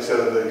 right? And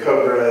so the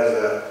cobra is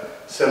a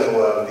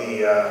symbol of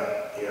the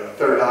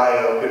third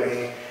eye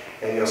opening.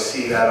 And you'll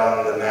see that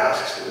on the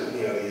masks,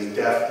 these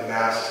death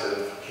masks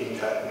of King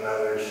Tut and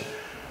others.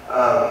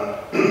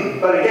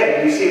 But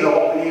again, you see the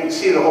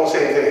whole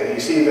same thing. You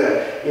see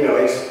that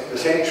it's the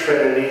same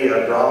Trinity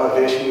of Brahma,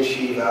 Vishnu,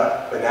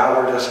 Shiva, but now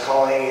we're just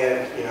calling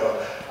it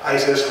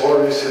Isis,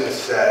 Horus, and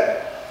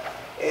Set.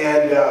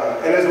 And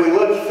as we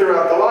look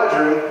throughout the lodge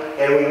room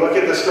and we look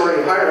at the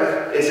story of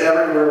Hiram, it's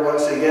everywhere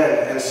once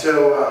again. And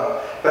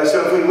so,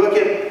 so if we look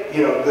at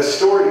the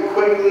story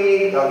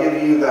quickly, I'll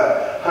give you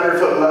the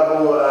 100-foot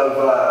level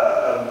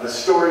of the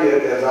story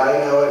as I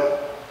know it.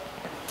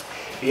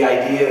 The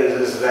idea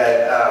is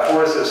that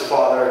Horus's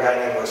father, a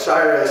guy named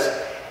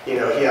Osiris, he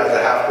has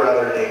a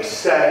half-brother named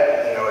Set.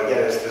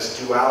 Again, it's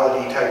this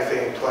duality type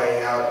thing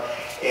playing out.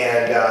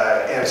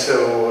 And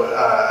so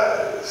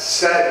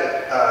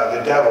Set,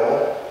 the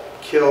devil,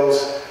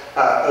 kills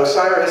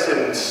Osiris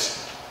and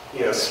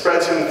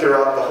spreads him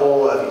throughout the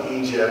whole of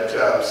Egypt.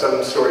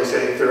 Some stories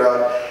say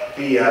throughout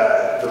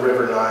the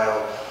River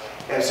Nile.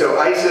 And so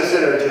Isis,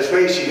 in her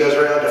dismay, she goes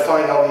around to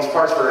find all these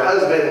parts for her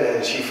husband,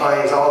 and she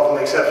finds all of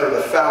them except for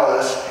the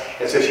phallus.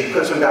 And so she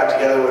puts them back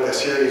together with a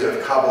series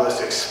of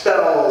Kabbalistic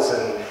spells,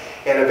 and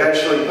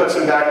eventually puts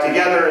them back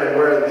together, and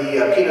where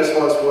the penis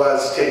once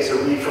was, takes a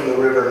reed from the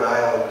River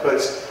Nile and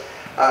puts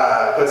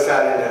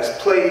that in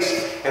its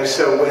place. And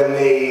so when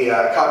they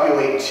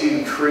copulate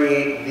to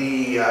create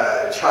the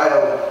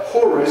child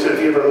Horus, and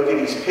if you ever look at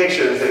these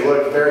pictures, they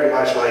look very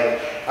much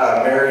like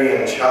Mary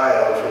and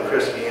Child from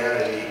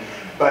Christianity.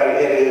 But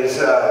it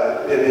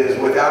is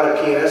without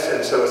a penis,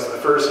 and so it's the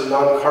first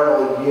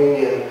non-carnal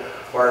union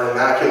or an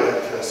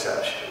immaculate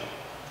conception.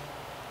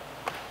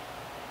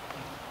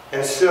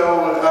 And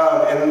so,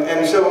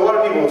 and so a lot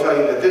of people will tell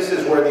you that this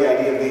is where the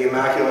idea of the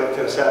immaculate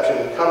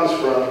conception comes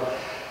from.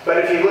 But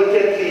if you look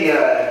at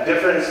the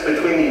difference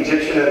between the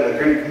Egyptian and the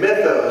Greek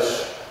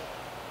mythos,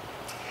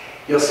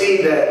 you'll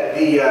see that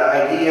the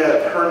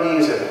idea of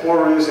Hermes and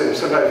Horus, and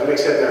sometimes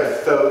mix in there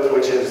Thoth,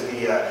 which is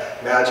the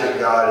magic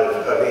god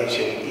of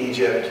ancient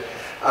Egypt.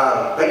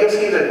 But you'll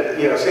see that,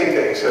 same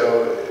thing.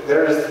 So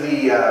there's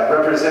the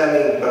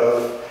representing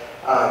both.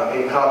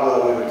 In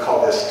Kabbalah, we would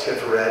call this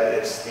Tiferet.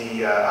 It's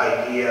the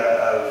idea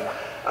of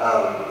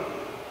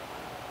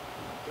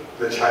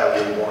the child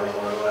being born,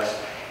 more or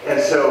less. And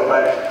so,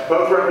 but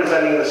both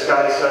representing the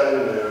sky, sun,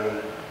 and the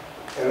moon.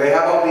 And they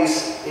have all these,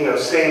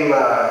 same,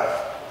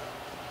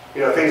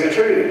 things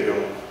attributed to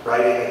them.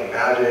 Writing and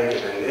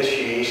magic and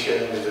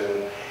initiations,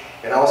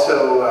 and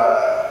also,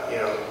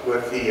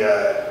 with the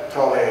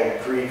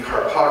Ptolemaic Greek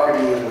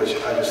Harpocrates, which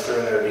I just threw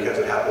in there because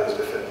it happens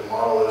to fit the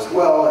model as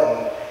well.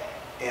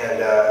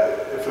 And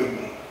if we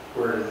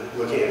were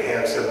looking at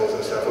hand symbols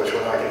and stuff, which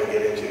we're not going to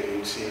get into,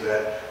 you'd see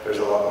that there's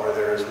a lot more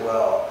there as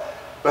well.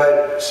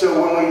 But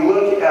so when we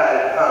look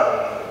at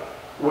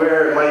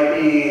where it might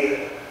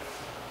be,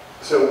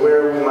 so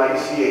where we might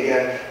see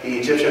again the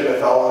Egyptian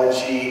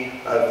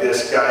mythology of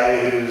this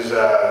guy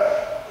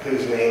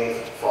whose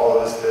name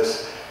follows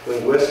this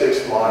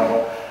linguistics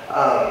model.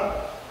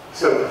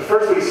 So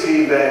first we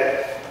see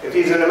that if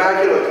he's an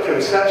immaculate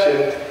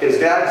conception, his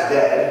dad's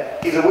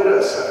dead, he's a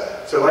widow's son.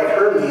 So like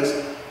Hermes,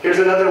 here's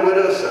another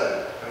widow's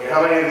son. I mean,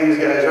 how many of these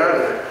guys are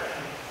there?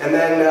 And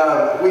then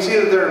we see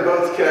that they're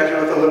both connected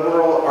with the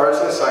liberal arts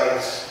and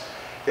science.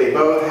 They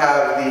both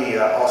have the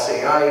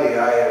all-seeing eye, the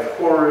eye of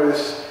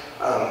Horus,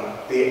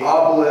 the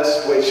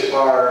obelisks, which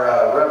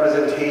are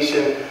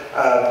representation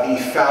of the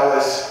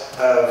phallus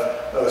of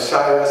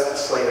Osiris, the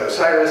slain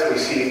Osiris. We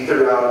see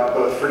throughout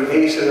both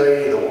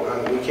Freemasonry,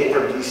 we came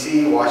from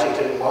DC,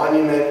 Washington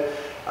Monument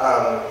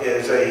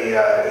is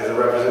a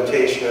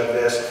representation of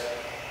this.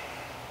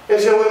 And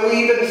so when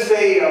we even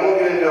say, I won't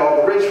get into all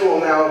the ritual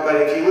now, but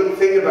if you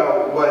think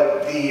about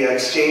what the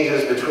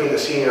exchanges between the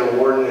senior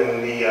warden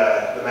and the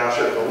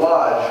master of the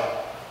lodge,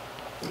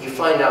 you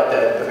find out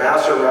that the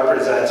master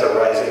represents a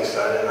rising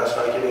sun, and that's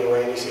not giving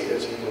away any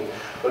secrets. You can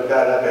look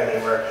that up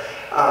anywhere.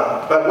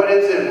 But what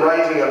is it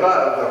rising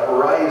above? The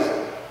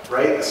horizon,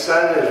 right? The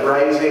sun is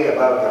rising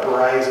above the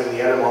horizon.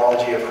 The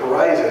etymology of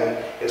horizon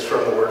is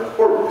from the word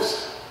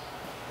Horus.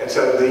 And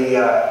so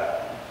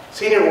the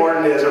senior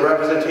warden is a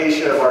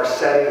representation of our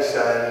setting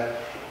sun,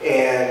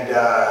 and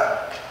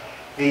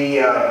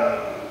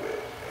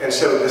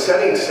so the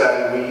setting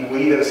sun,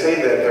 we even say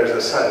that there's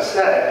a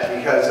sunset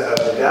because of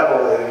the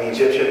devil in the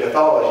Egyptian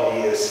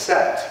mythology is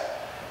Set.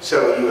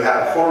 So you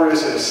have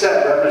Horus and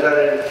Set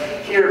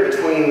represented here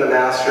between the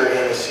master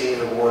and the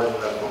senior warden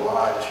of the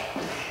lodge.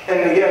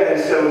 And again,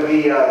 and so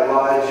the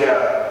lodge,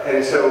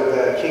 and so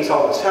the King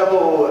Solomon's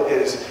Temple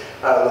is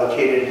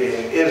located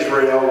in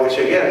Israel, which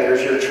again,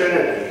 there's your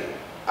Trinity,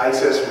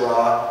 Isis,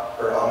 Ra,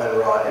 or Amen,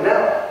 Ra, and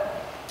El.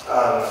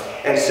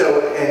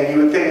 And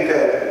you would think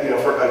that,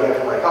 for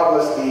my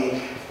Kabbalist,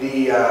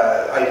 the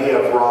idea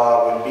of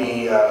Ra would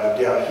be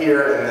down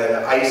here, and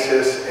then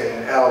Isis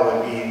and El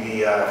would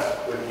be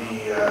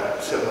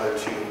similar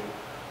to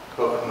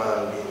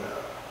Goldman being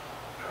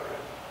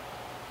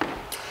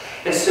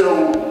And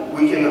so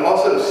we can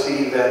also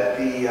see that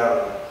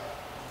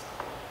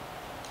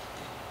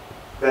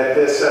that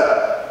this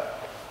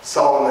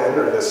Solomon,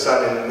 or the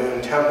sun and the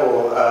moon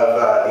temple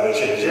of the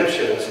ancient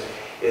Egyptians,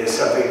 is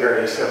something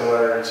very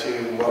similar to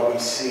what we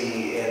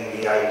see in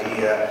the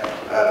idea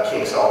of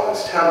King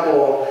Solomon's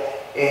temple.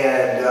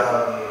 And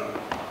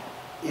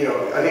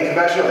I think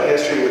conventional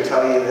history would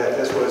tell you that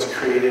this was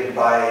created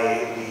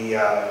by the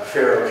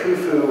Pharaoh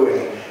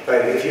Khufu.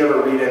 But if you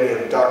ever read any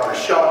of Dr.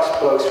 Schock's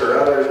books or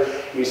others,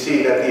 you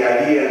see that the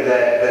idea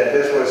that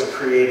this was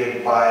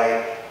created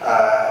by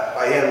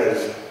him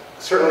is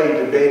certainly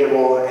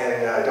debatable.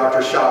 And Dr.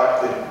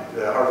 Schock,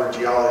 the Harvard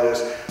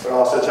geologist, would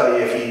also tell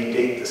you if you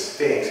date the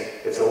Sphinx,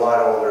 it's a lot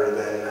older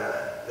than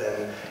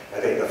I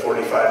think the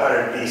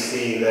 4500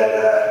 BC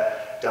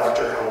that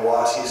Dr.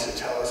 Hawass used to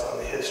tell us on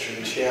the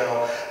History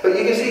Channel. But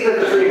you can see that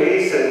the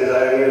Freemasons,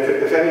 I mean,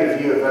 if any of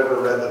you have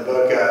ever read the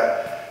book,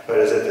 what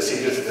is it, The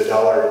Secrets of the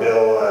Dollar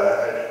Bill,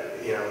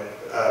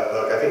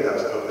 book, I think that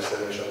was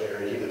Esteban or something, or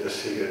he did The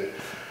Secret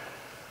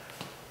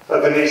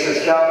of the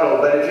Nation's Capital.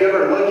 But if you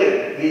ever look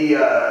at the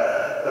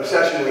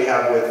obsession we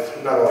have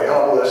with not only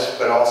obelisks,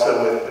 but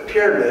also with the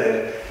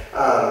pyramid,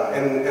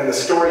 and the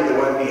story that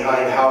went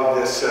behind how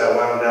this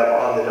wound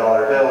up on the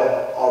dollar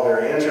bill, all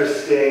very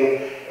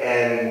interesting.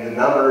 And the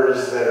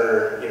numbers that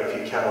are, if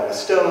you count all the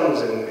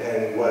stones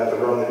and what the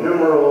Roman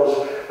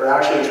numerals are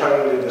actually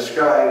trying to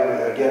describe,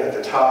 again, at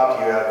the top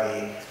you have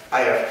the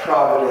Eye of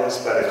Providence,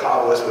 but a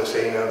Kabbalist would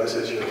say, no, this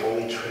is your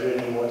Holy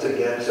Trinity once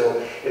again.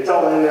 So it's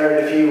all in there.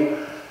 And if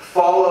you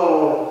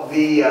follow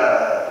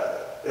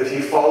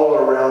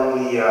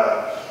around the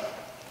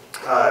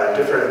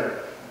different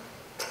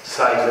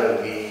sides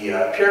of the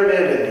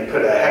pyramid, and you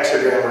put a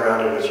hexagram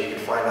around it, which you can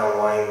find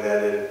online,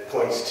 that it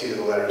points to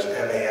the letters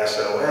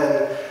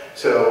M-A-S-O-N.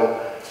 So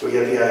we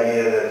get the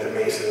idea that the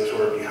Masons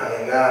were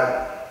behind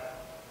that.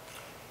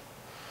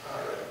 All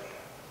right.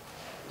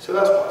 So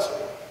that's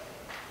possible.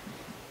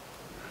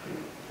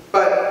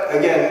 But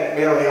again,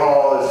 Manly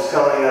Hall is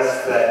telling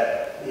us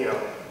that,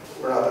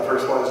 we're not the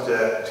first ones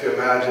to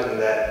imagine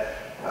that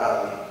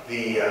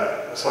the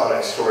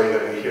Masonic story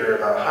that we hear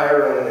about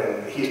Hiram,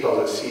 and he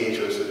spells it C-H,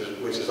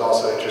 which is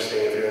also interesting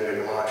if you're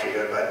into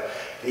gematria, but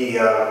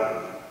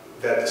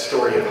that the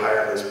story of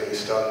Hiram is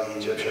based on the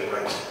Egyptian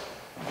rites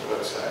of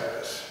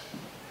Osiris.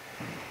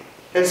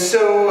 And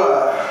so,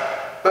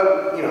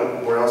 but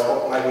where else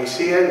might we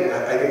see it? And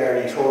I think I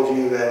already told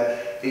you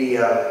that the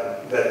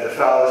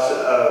phallus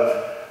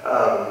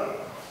of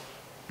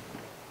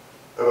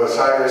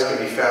Osiris can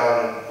be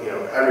found,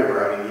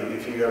 everywhere. I mean,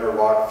 if you ever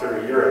walk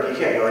through Europe, you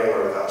can't go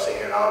anywhere without seeing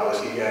an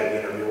obelisk. You got,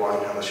 you're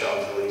walking down the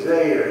Champs-Elysees,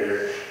 or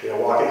you're,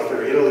 walking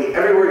through Italy.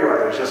 Everywhere you are,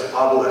 there's just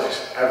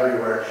obelisks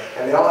everywhere,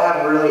 and they all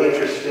have really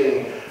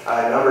interesting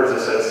numbers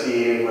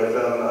associated with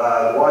them.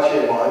 The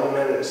Washington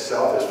Monument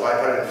itself is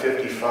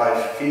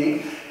 555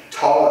 feet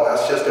tall, and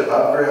that's just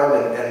above ground,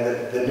 and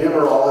the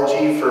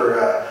numerology for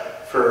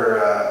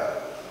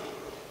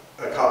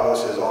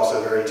Kabbalah is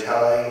also very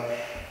telling.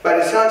 But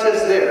it's not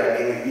just there. I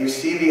mean, you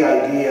see the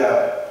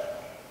idea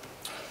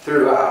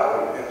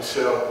throughout, and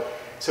so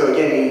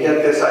again, you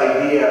get this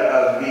idea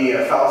of the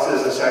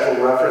phalluses and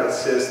sexual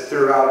references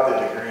throughout the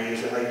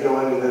degrees, and I go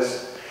into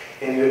this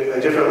in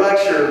a different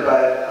lecture,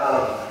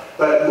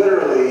 but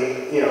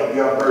literally, you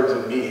have birds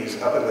and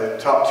bees up in the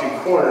top two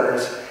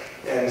corners,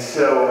 and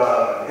so,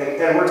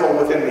 and we're told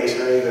within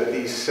Masonry that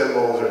these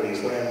symbols or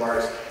these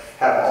landmarks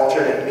have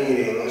alternate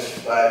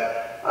meanings, but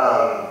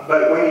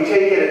when you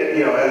take it,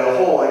 as a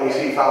whole, and you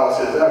see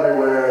phalluses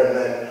everywhere, and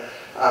then,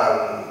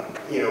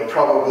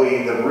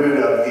 probably the root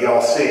of the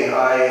all-seeing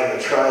eye and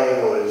the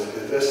triangle is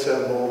this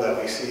symbol that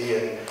we see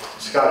in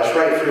Scottish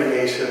Rite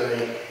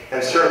Freemasonry,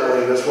 and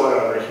certainly this one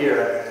over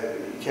here.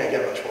 You can't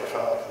get much more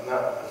phallus than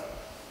that one.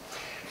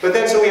 But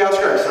then, so we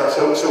ask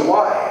ourselves, so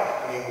why?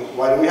 I mean,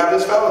 why do we have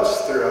this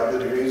phallus throughout the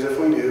degrees if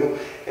we do?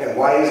 And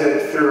why is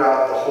it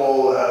throughout the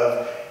whole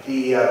of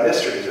the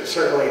mysteries? It's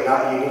certainly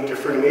not unique to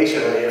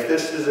Freemasonry. If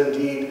this is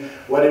indeed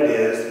what it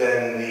is,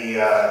 then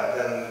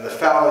the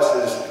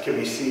phallus can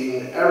be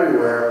seen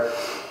everywhere.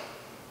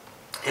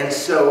 And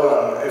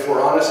so, if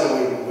we're honest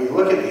and we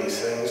look at these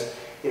things,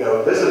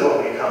 this is what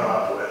we come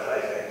up with, I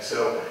think.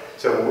 So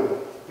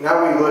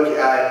now we look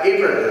at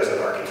apron as an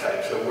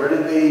archetype. So where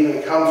did they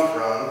even come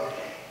from?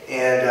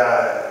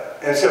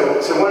 And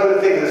so one of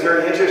the things that's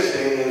very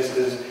interesting is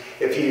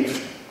if you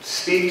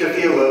speak to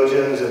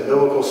theologians and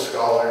biblical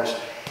scholars,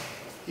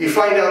 you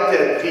find out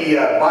that the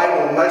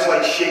Bible, much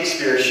like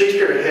Shakespeare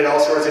had all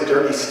sorts of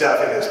dirty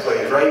stuff in his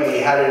plays, right? And he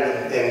had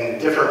it in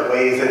different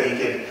ways that he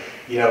could,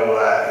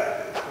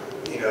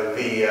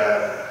 the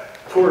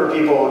poorer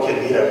people could,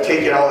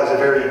 take it all as a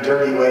very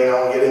dirty way, and I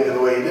won't get into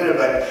the way he did it,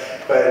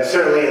 but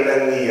certainly, and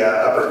then the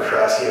upper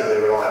crust,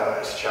 they would all have a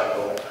nice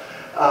chuckle.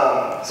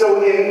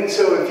 So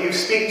if you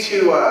speak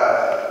to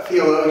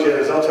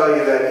theologians, they'll tell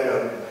you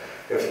that,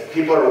 if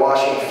people are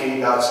washing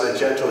feet, that's a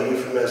gentle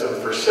euphemism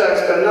for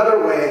sex. But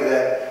another way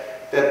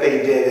that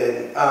they did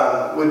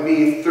it would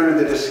be through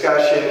the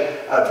discussion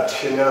of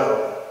to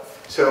know.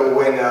 So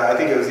when I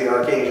think it was the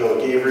Archangel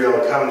Gabriel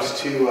comes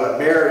to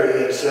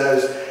Mary and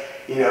says,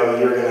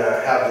 you're going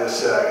to have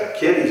this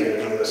kid, he's going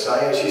to be the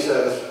Messiah. And she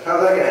says,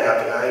 how's that going to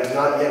happen? I have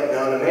not yet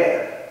known a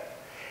man.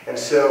 And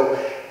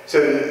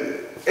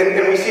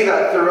and we see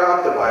that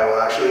throughout the Bible,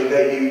 actually,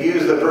 that you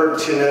use the verb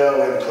to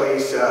know in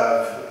place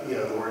of,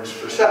 the words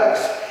for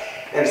sex.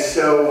 And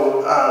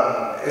so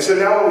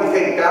now when we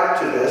think back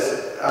to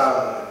this,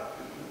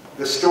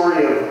 the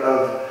story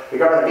of the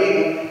Garden of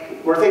Eden,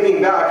 we're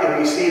thinking back and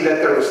we see that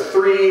there was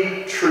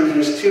 3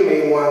 trees, 2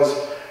 main ones,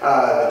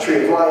 the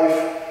tree of life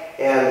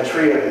and the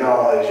tree of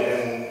knowledge.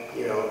 And,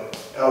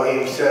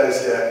 Elohim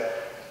says to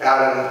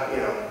Adam,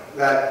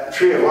 that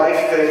tree of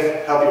life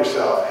thing, help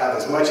yourself. Have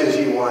as much as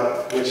you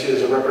want, which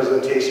is a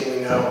representation,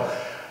 we know,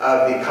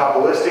 of the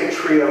Kabbalistic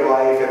tree of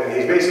life. And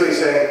he's basically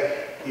saying,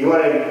 you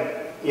want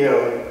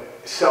to,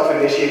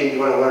 self-initiate, you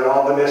want to learn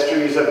all the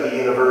mysteries of the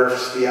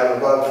universe, the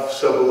above,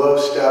 so below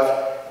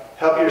stuff,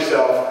 help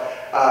yourself.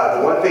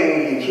 The one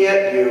thing you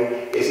can't do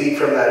is eat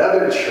from that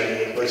other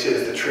tree, which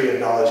is the tree of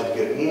knowledge of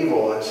good and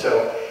evil. And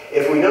so,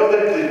 if we know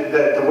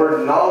that the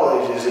word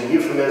knowledge is a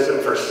euphemism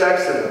for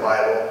sex in the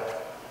Bible,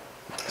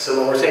 so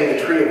when we're saying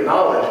the tree of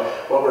knowledge,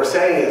 what we're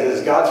saying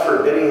is God's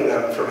forbidding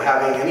them from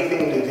having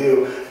anything to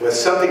do with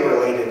something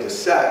related to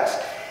sex.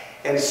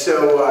 And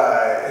so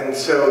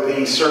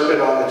the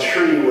serpent on the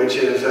tree, which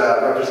is a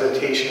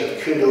representation of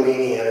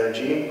Kundalini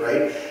energy,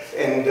 right?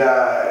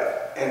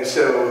 And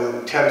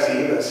so tempts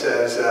Eve and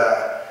says,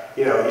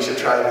 you should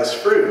try this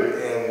fruit,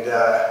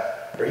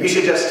 or you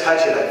should just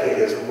touch it, I think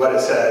is what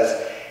it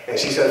says. And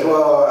she says,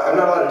 well, I'm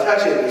not allowed to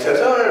touch it. And he says,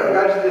 oh, no,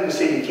 God didn't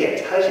say you can't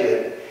touch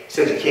it. He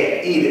says you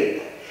can't eat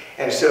it.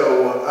 And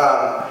so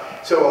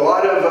a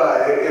lot of,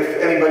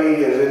 if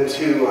anybody is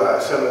into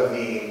some of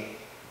the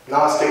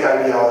Gnostic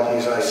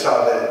ideologies, and I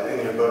saw that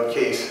in your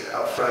bookcase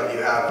out front,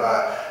 you have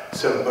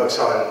some books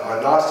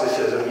on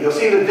Gnosticism, you'll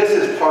see that this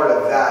is part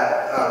of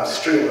that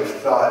stream of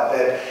thought,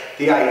 that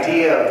the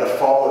idea of the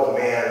fall of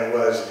man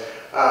was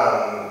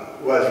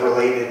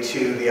related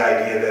to the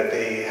idea that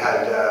they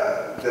had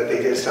that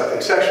they did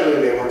something sexually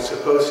they weren't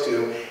supposed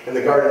to in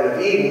the Garden of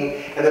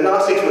Eden, and the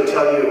Gnostics would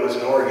tell you it was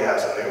an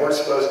orgasm. They weren't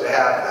supposed to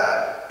have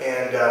that,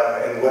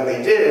 and when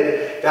they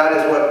did, that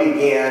is what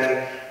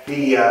began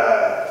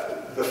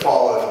the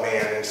fall of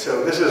man. And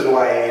so this is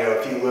why,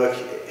 if you look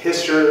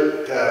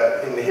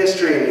in the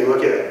history and you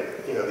look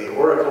at the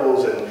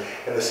oracles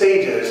and the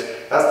sages,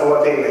 that's the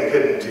one thing they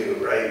couldn't do,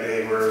 right?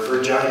 They were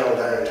virginal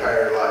their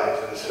entire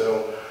lives, and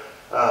so.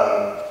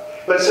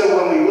 But so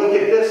when we look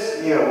at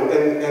this,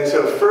 and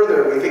so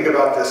further, we think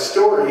about this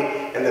story,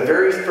 and the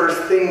very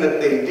first thing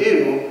that they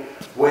do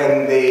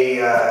when they,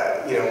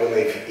 when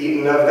they've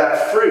eaten of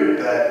that fruit,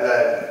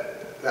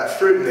 that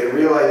fruit, and they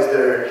realize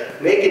their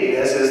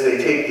nakedness, is they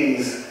take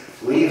these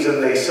leaves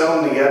and they sew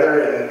them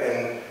together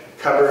and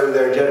cover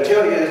their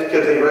genitalia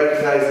because they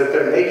recognize that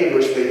they're naked,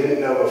 which they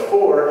didn't know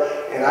before,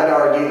 and I'd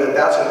argue that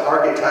that's an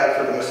archetype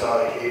for the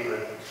Masonic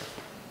apron.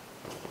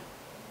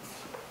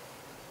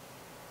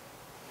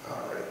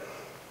 All right.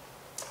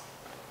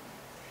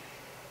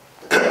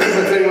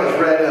 If anyone's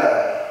read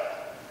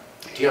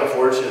T.L.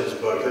 Fortune's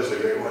book, this is a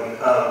great one,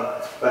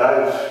 but I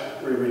was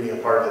rereading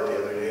a part of it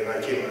the other day, and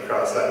I came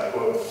across that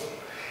quote.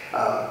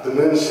 The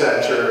moon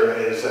center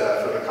is,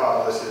 for the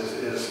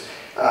Kabbalists, is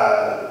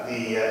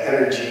the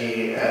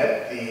energy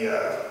at the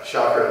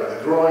chakra of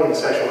the groin, the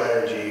sexual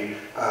energy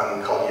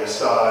called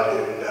Yasad,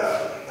 and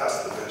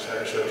that's the moon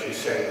center, so she's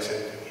saying the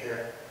same thing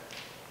here.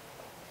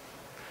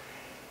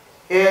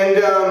 And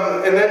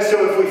then,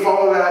 so if we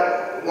follow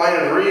that line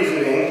of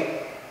reasoning,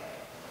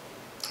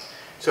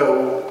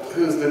 so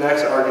who's the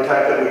next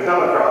archetype that we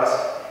come across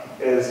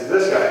is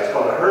this guy. It's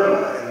called a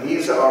Herma, and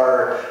these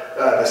are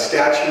the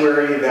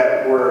statuary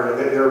that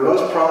they're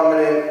most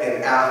prominent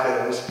in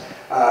Athens,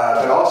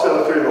 but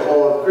also through the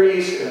whole of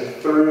Greece and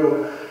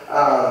through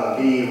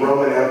the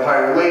Roman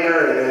Empire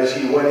later. And as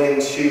you went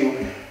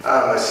into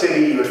a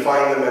city, you would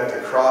find them at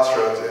the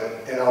crossroads.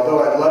 And although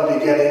I'd love to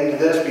get into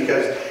this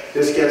because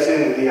this gets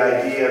into the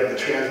idea of the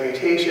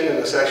transmutation and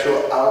the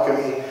sexual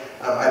alchemy,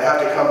 I'd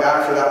have to come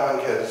back for that one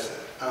because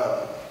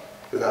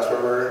that's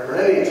where we're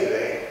ending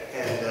today.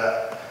 And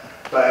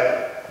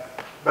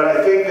but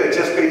I think that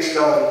just based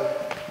on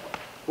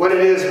what it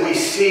is we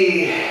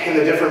see in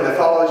the different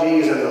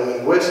mythologies and the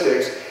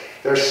linguistics,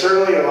 there's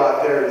certainly a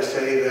lot there to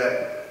say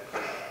that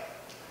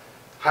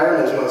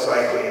Hiram is most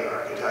likely an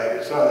archetype.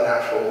 It's not an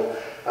actual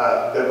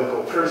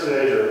biblical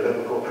personage or a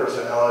biblical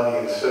personality,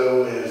 and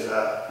so is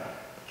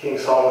King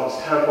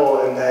Solomon's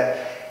temple, and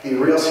that the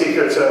real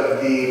secrets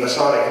of the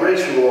Masonic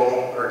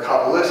ritual are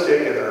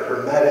Kabbalistic and they're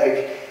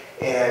Hermetic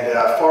and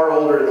far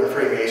older than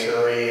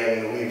Freemasonry,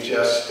 and we've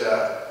just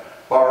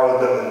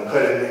borrowed them and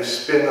put a new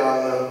spin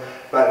on them,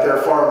 but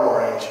they're far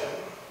more ancient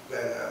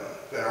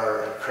than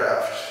our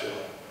craft. So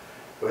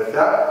with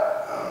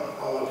that,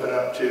 I'll open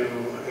up to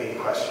any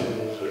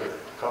questions or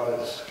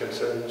comments,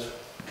 concerns.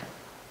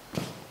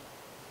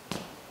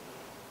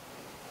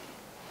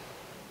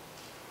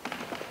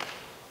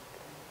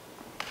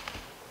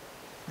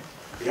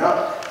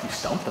 Yeah. You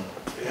stumped them.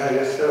 Yeah, I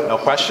guess so. No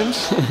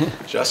questions?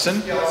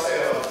 Justin? Yeah, I'll say,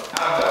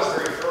 Adam, that was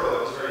very thorough.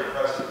 That was very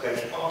impressive. Thank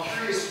you. I'm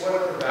curious what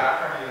other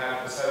background you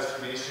have besides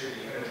Freemasonry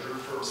that you kind of drew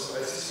from. So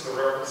I see some of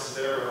the references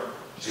there, but I'm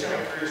just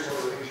kind of curious what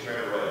other things you might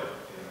have read,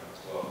 as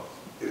well.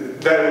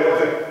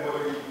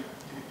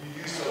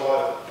 You used a lot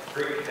of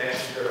great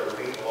connections there to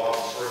link a lot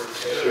of stories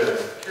together.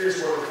 Sure. Curious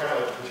what other kind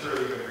of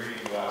material you've been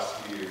reading the last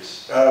few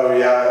years. Oh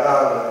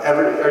yeah,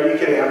 are you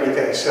kidding?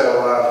 Everything. So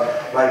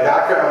my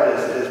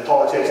background is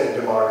politics and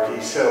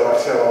demography. So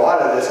a lot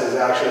of this is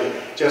actually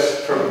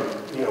just from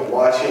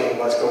watching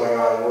what's going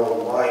on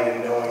worldwide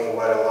and knowing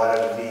what a lot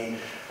of the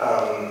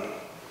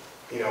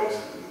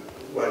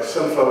what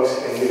some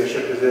folks in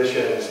leadership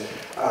positions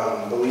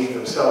believe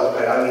themselves.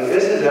 But I mean,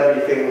 this is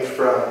everything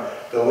from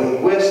the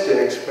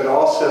linguistics, but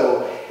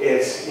also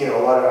it's a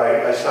lot of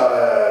I saw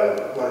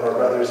one of our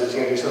brothers is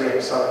going to do something on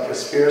Masonic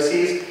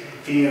conspiracies.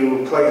 If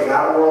you play in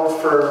that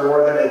world for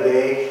more than a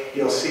day,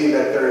 you'll see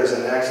that there is a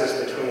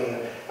nexus between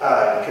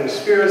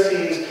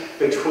conspiracies,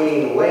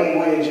 between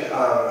language.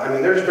 I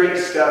mean, there's great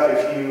stuff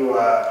if you,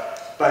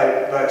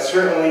 but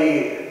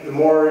certainly the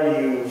more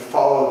you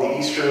follow the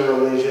Eastern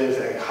religions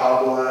and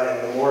Kabbalah,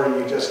 and the more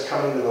you just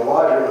come into the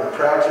lodge room and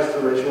practice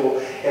the ritual,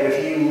 and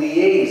if you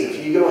liaise,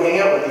 if you go hang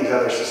out with these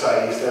other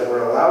societies that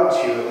we're allowed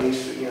to, at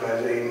least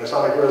as a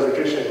Masonic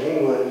Rosicrucian in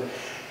England,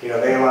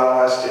 they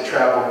allow us to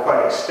travel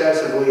quite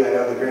extensively. I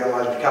know the Grand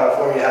Lodge of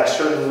California had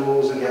certain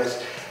rules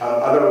against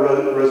other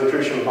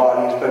Rosicrucian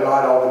bodies, but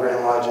not all the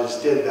Grand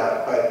Lodges did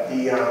that.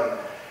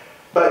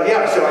 But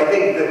yeah, so I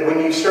think that when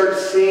you start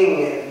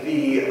seeing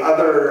the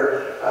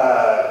other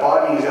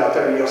bodies out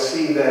there, you'll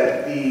see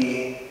that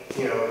the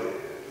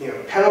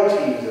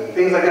penalties and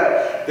things like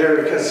that,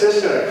 they're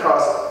consistent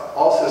across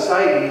all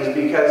societies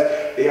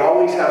because they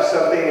always have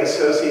something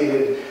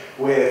associated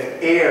with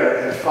air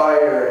and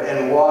fire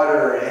and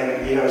water,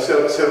 and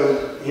so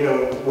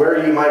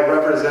where you might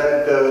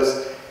represent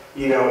those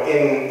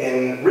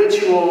in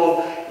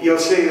ritual, you'll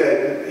see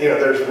that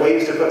there's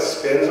ways to put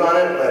spins on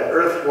it, but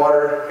earth,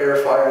 water, air,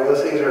 fire,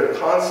 those things are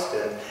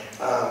constant.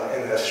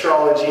 And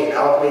astrology and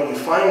alchemy, you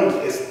find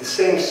it's the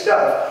same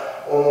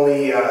stuff,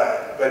 only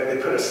but they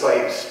put a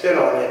slight spin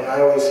on it. And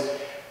I always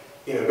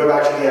go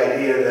back to the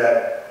idea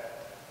that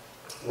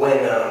when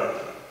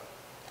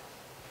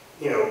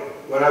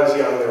when I was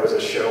young, there was a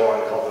show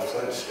on called The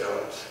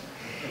Flintstones,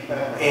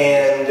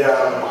 and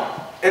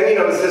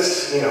it was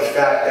this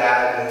fat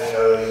dad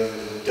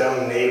and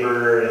dumb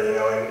neighbor,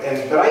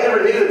 but I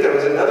never knew that there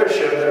was another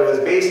show that it was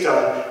based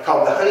on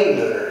called The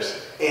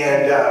Honeymooners,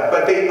 and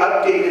but they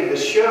updated the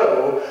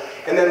show,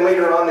 and then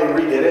later on they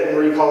redid it and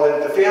recalled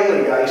it The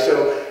Family Guy.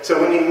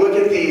 So when you look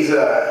at these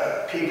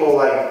people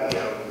like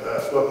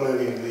what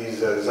movie these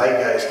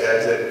zeitgeist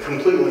guys that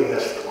completely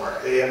missed the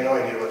mark. They have no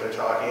idea what they're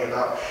talking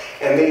about.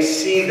 And they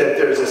see that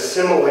there's a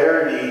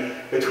similarity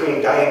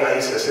between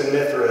Dionysus and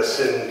Mithras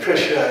and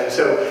Krishna. And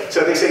so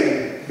they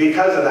say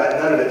because of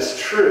that, none of it's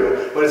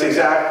true, but it's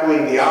exactly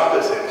the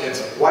opposite.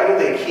 It's why do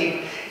they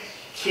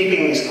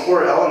keeping these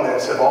core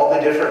elements of all the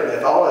different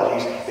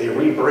mythologies? They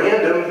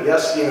rebrand them.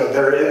 Yes,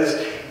 there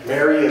is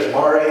Mary is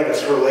Mare, and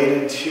it's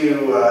related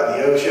to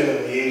the ocean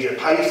and the age of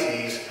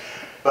Pisces.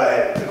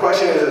 But the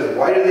question is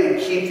why do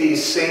they keep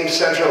these same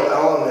central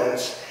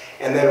elements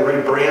and then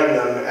rebrand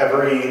them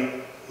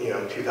every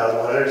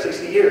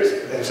 2,160 years?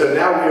 And so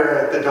now we are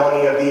at the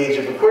dawning of the age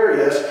of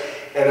Aquarius,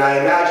 and I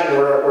imagine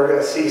we're going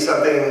to see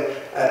something,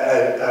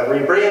 a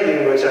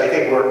rebranding, which I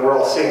think we're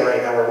all seeing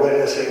right now. We're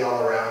witnessing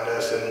all around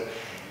us,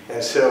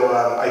 and so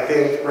I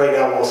think right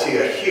now we'll see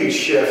a huge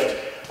shift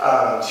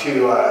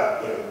to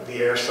the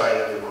air sign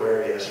of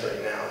Aquarius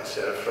right now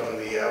instead of from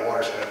the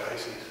water sign of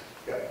Pisces.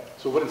 Yeah.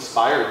 So what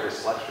inspired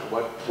this lecture?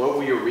 What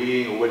were you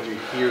reading, or what did you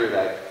hear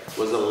that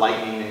was a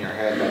lightning in your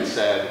head that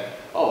said,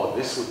 oh,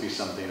 this would be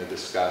something to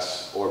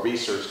discuss or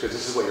research, because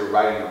this is what you're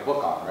writing a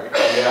book on, right?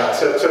 Yeah,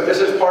 so this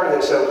is part of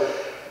it. So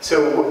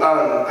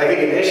I think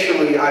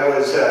initially I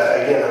was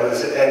at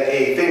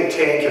a think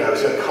tank, and I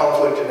was doing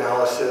conflict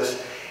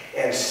analysis,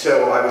 and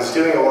so I was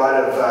doing a lot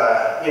of,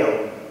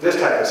 this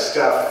type of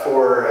stuff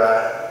for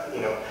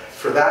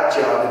that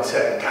job, and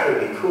said, God, it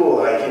would be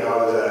cool. I don't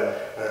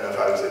know if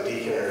I was a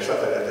deacon or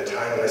something at the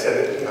time, and I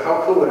said,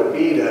 how cool would it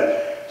be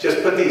to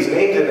just put these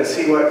names in and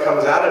see what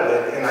comes out of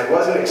it? And I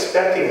wasn't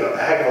expecting a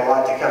heck of a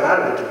lot to come out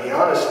of it, to be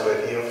honest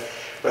with you.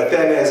 But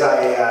then as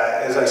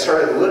I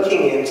started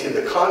looking into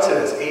the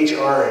consonants H,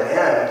 R, and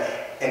M,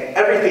 and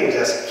everything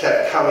just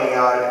kept coming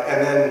out,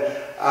 and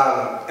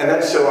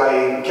then so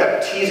I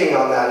kept teasing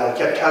on that and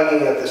kept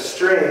tugging at the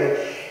string.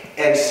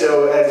 And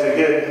so as a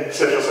good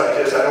social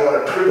scientist, I don't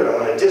want to prove it, I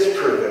want to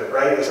disprove it,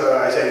 right? So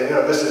I say,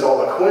 this is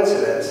all a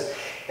coincidence.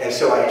 And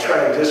so I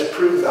try and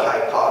disprove the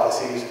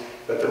hypotheses,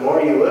 but the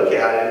more you look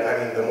at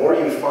it, the more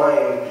you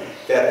find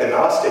that the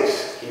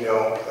Gnostics, if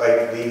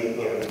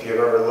you've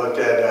ever looked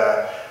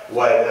at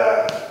what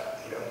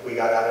we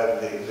got out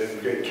of the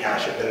great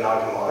cache at the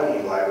Nag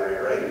Hammadi library,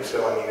 right?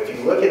 So if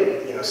you look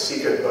at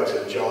secret books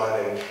of John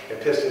and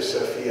Pistis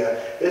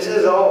Sophia, this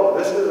is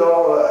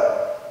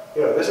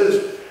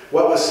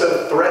what was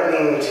so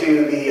threatening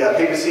to the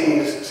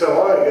papacy so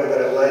long ago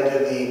that it led to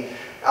the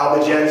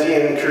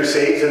Albigensian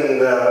Crusades and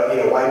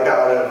the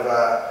wipeout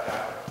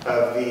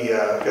of the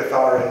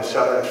Cathar in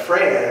southern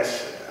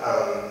France.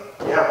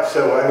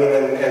 So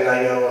and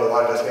I know a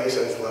lot of us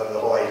Masons love the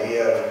whole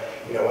idea of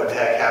what the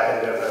heck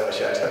happened at the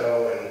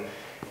Chateau, and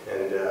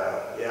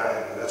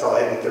that's all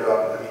hidden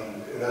throughout.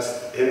 And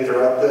that's hidden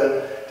throughout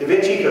the Da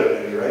Vinci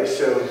Code movie, right?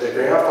 So the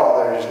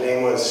grandfather's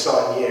name was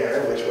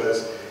Saunier, which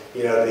was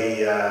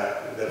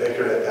the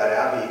vicar at that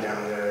abbey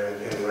down there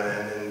in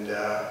Rennes, and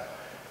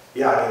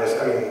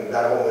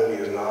that whole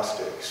movie is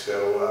Gnostic.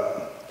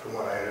 So from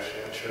what I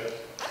understand, sure.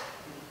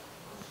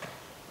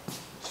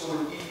 So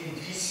in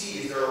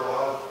DC, is there a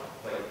lot of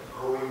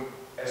growing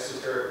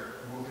esoteric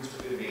movements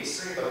within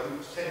Masonry? We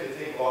tend to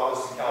think a lot of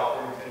us in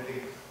California tend to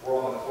think we're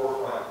on the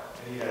forefront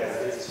in the United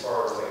States as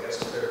far as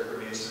esoteric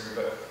Masonry,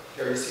 but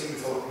are you seeing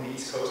this in the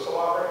East Coast a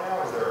lot right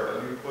now? Is there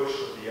a new push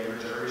of the younger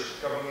generation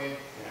coming in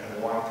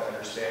and wanting to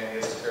understand the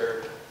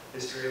esoteric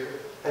history of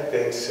it? I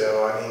think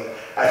so.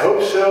 I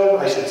hope so.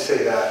 I should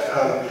say that.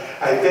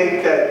 I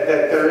think that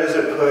there is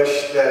a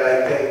push. That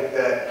I think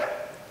that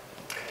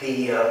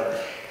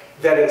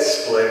that it's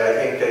split. I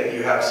think that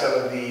you have some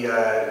of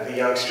the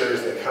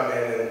youngsters that come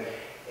in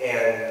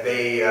and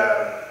they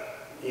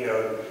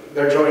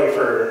they're joining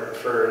for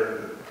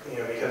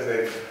because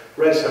they've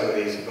read some of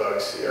these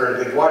books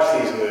or they've watched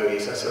these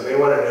movies, and so they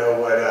want to know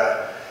what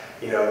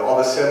all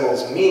the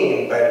symbols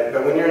mean. But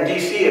when you're in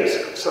DC,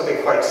 it's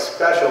something quite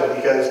special,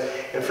 because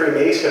in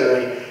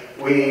Freemasonry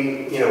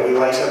we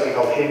like something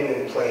called hidden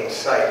in plain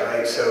sight,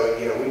 right? So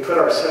we put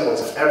our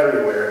symbols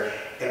everywhere.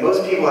 And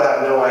most people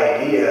have no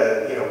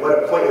idea,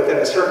 what a point within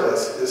a circle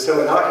is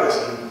so innocuous.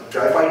 You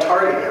drive by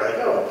Target, you're like,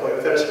 oh, a point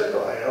within a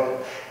circle. I know,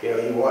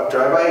 you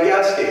drive by a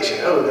gas station,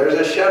 oh, there's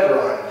a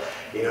chevron.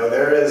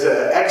 There is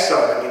an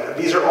Exxon.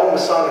 These are all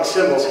Masonic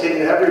symbols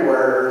hidden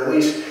everywhere, or at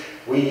least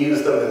we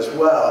use them as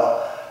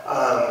well.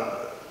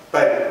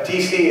 But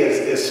DC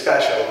is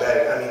special.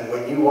 That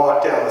when you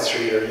walk down the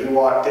street or you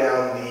walk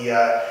down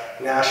the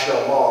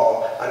National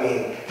Mall,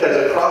 because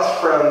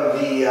across from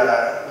the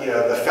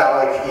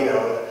phallic,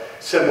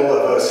 symbol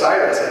of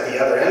Osiris at the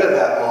other end of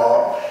that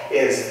mall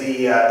is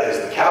the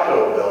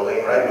Capitol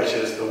building, right, which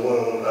is the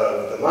womb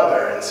of the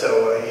mother, and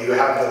so you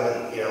have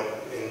them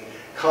in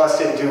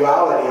constant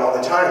duality all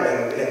the time,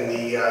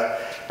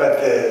 but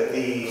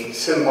the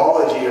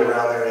symbology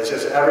around there is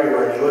just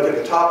everywhere. And you look at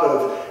the top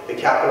of the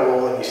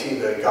Capitol and you see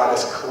the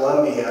goddess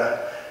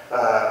Columbia,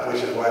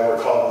 which is why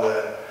we're called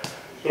the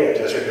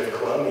District of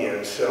Columbia.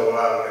 And so,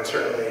 and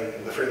certainly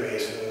the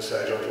Freemasons,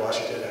 George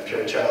Washington and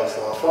Pierre Charles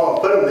L'Enfant,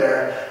 put them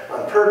there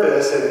on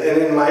purpose.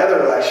 And in my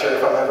other lecture,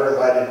 if I'm ever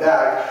invited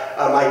back,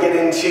 I get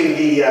into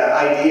the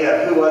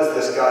idea of who was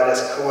this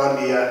goddess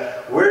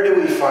Columbia, where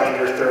do we find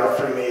her throughout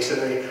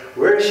Freemasonry,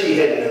 where is she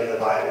hidden in the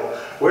Bible,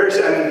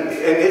 and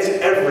it's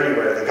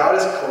everywhere. The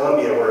goddess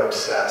Columbia, we're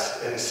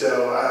obsessed. And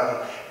so,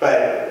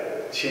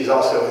 but she's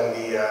also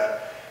in the,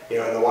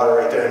 in the water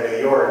right there in New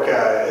York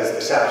as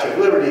the Statue of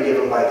Liberty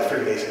given by the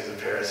Freemasons of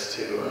Paris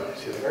to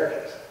the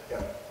Americans.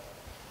 Yeah.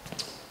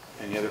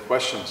 Any other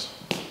questions?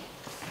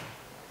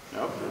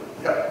 No?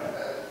 Yeah.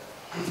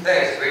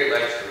 Thanks, great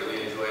lecture,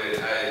 really enjoyed it.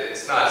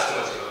 It's not so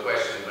much of a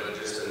question, but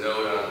just a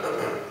note on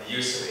the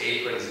use of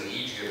aprons in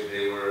Egypt.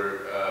 They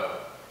were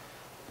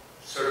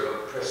sort of a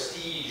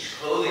prestige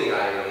clothing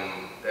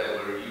item that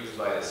were used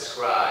by the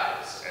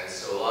scribes. And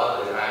so a lot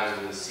of the times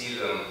when you see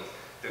them,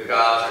 the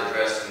gods are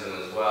dressed in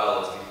them as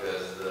well. It's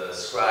because the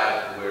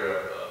scribe would wear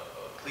a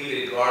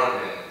pleated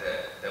garment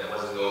that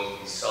wasn't going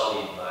to be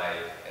sullied by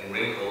and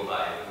wrinkled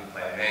by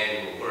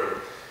manual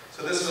work.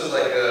 So this was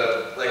like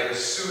a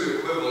suit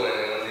equivalent,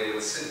 and when they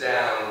would sit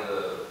down,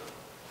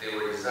 they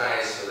were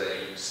designed so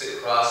that you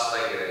sit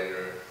cross-legged and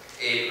your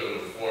apron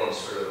would form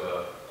sort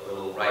of a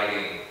little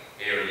writing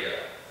area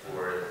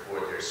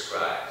for their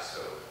scribes.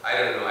 So I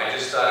don't know, I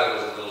just thought it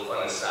was a little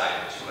fun aside,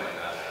 but you might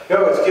not have.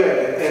 No, it's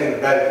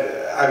good, but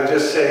I would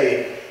just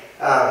say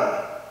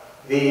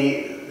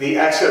the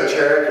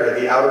exoteric or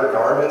the outer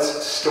garments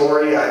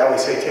story, I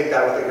always say take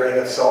that with a grain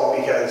of salt,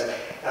 because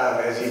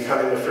as you come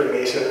into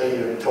Freemasonry,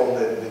 you're told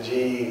that the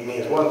G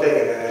means one thing,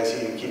 and then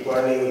as you keep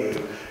learning, you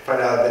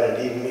find out that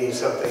it even means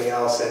something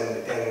else.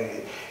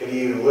 And if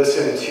you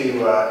listen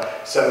to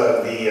some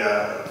of the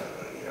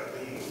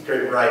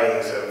great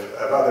writings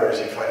of others,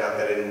 you find out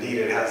that indeed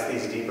it has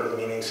these deeper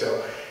meanings.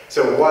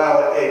 So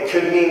while it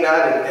could mean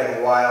that,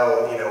 and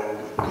while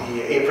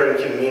the apron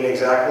can mean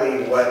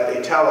exactly what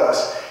they tell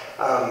us,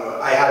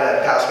 I had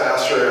a past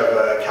master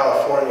of a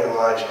California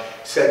lodge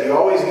said you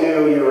always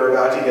knew you were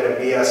about to get a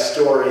BS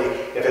story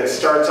if it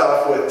starts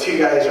off with two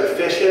guys are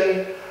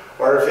fishing,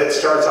 or if it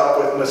starts off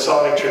with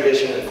Masonic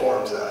tradition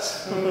informs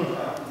us.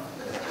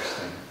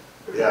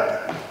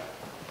 Yeah.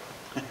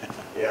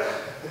 Yeah.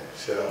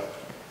 So.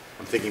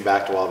 I'm thinking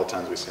back to all the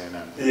times we say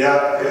no.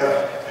 Yeah,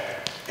 yeah.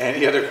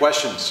 Any other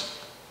questions?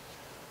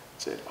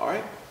 That's it. All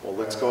right. Well,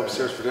 let's go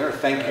upstairs for dinner.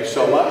 Thank you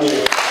so much.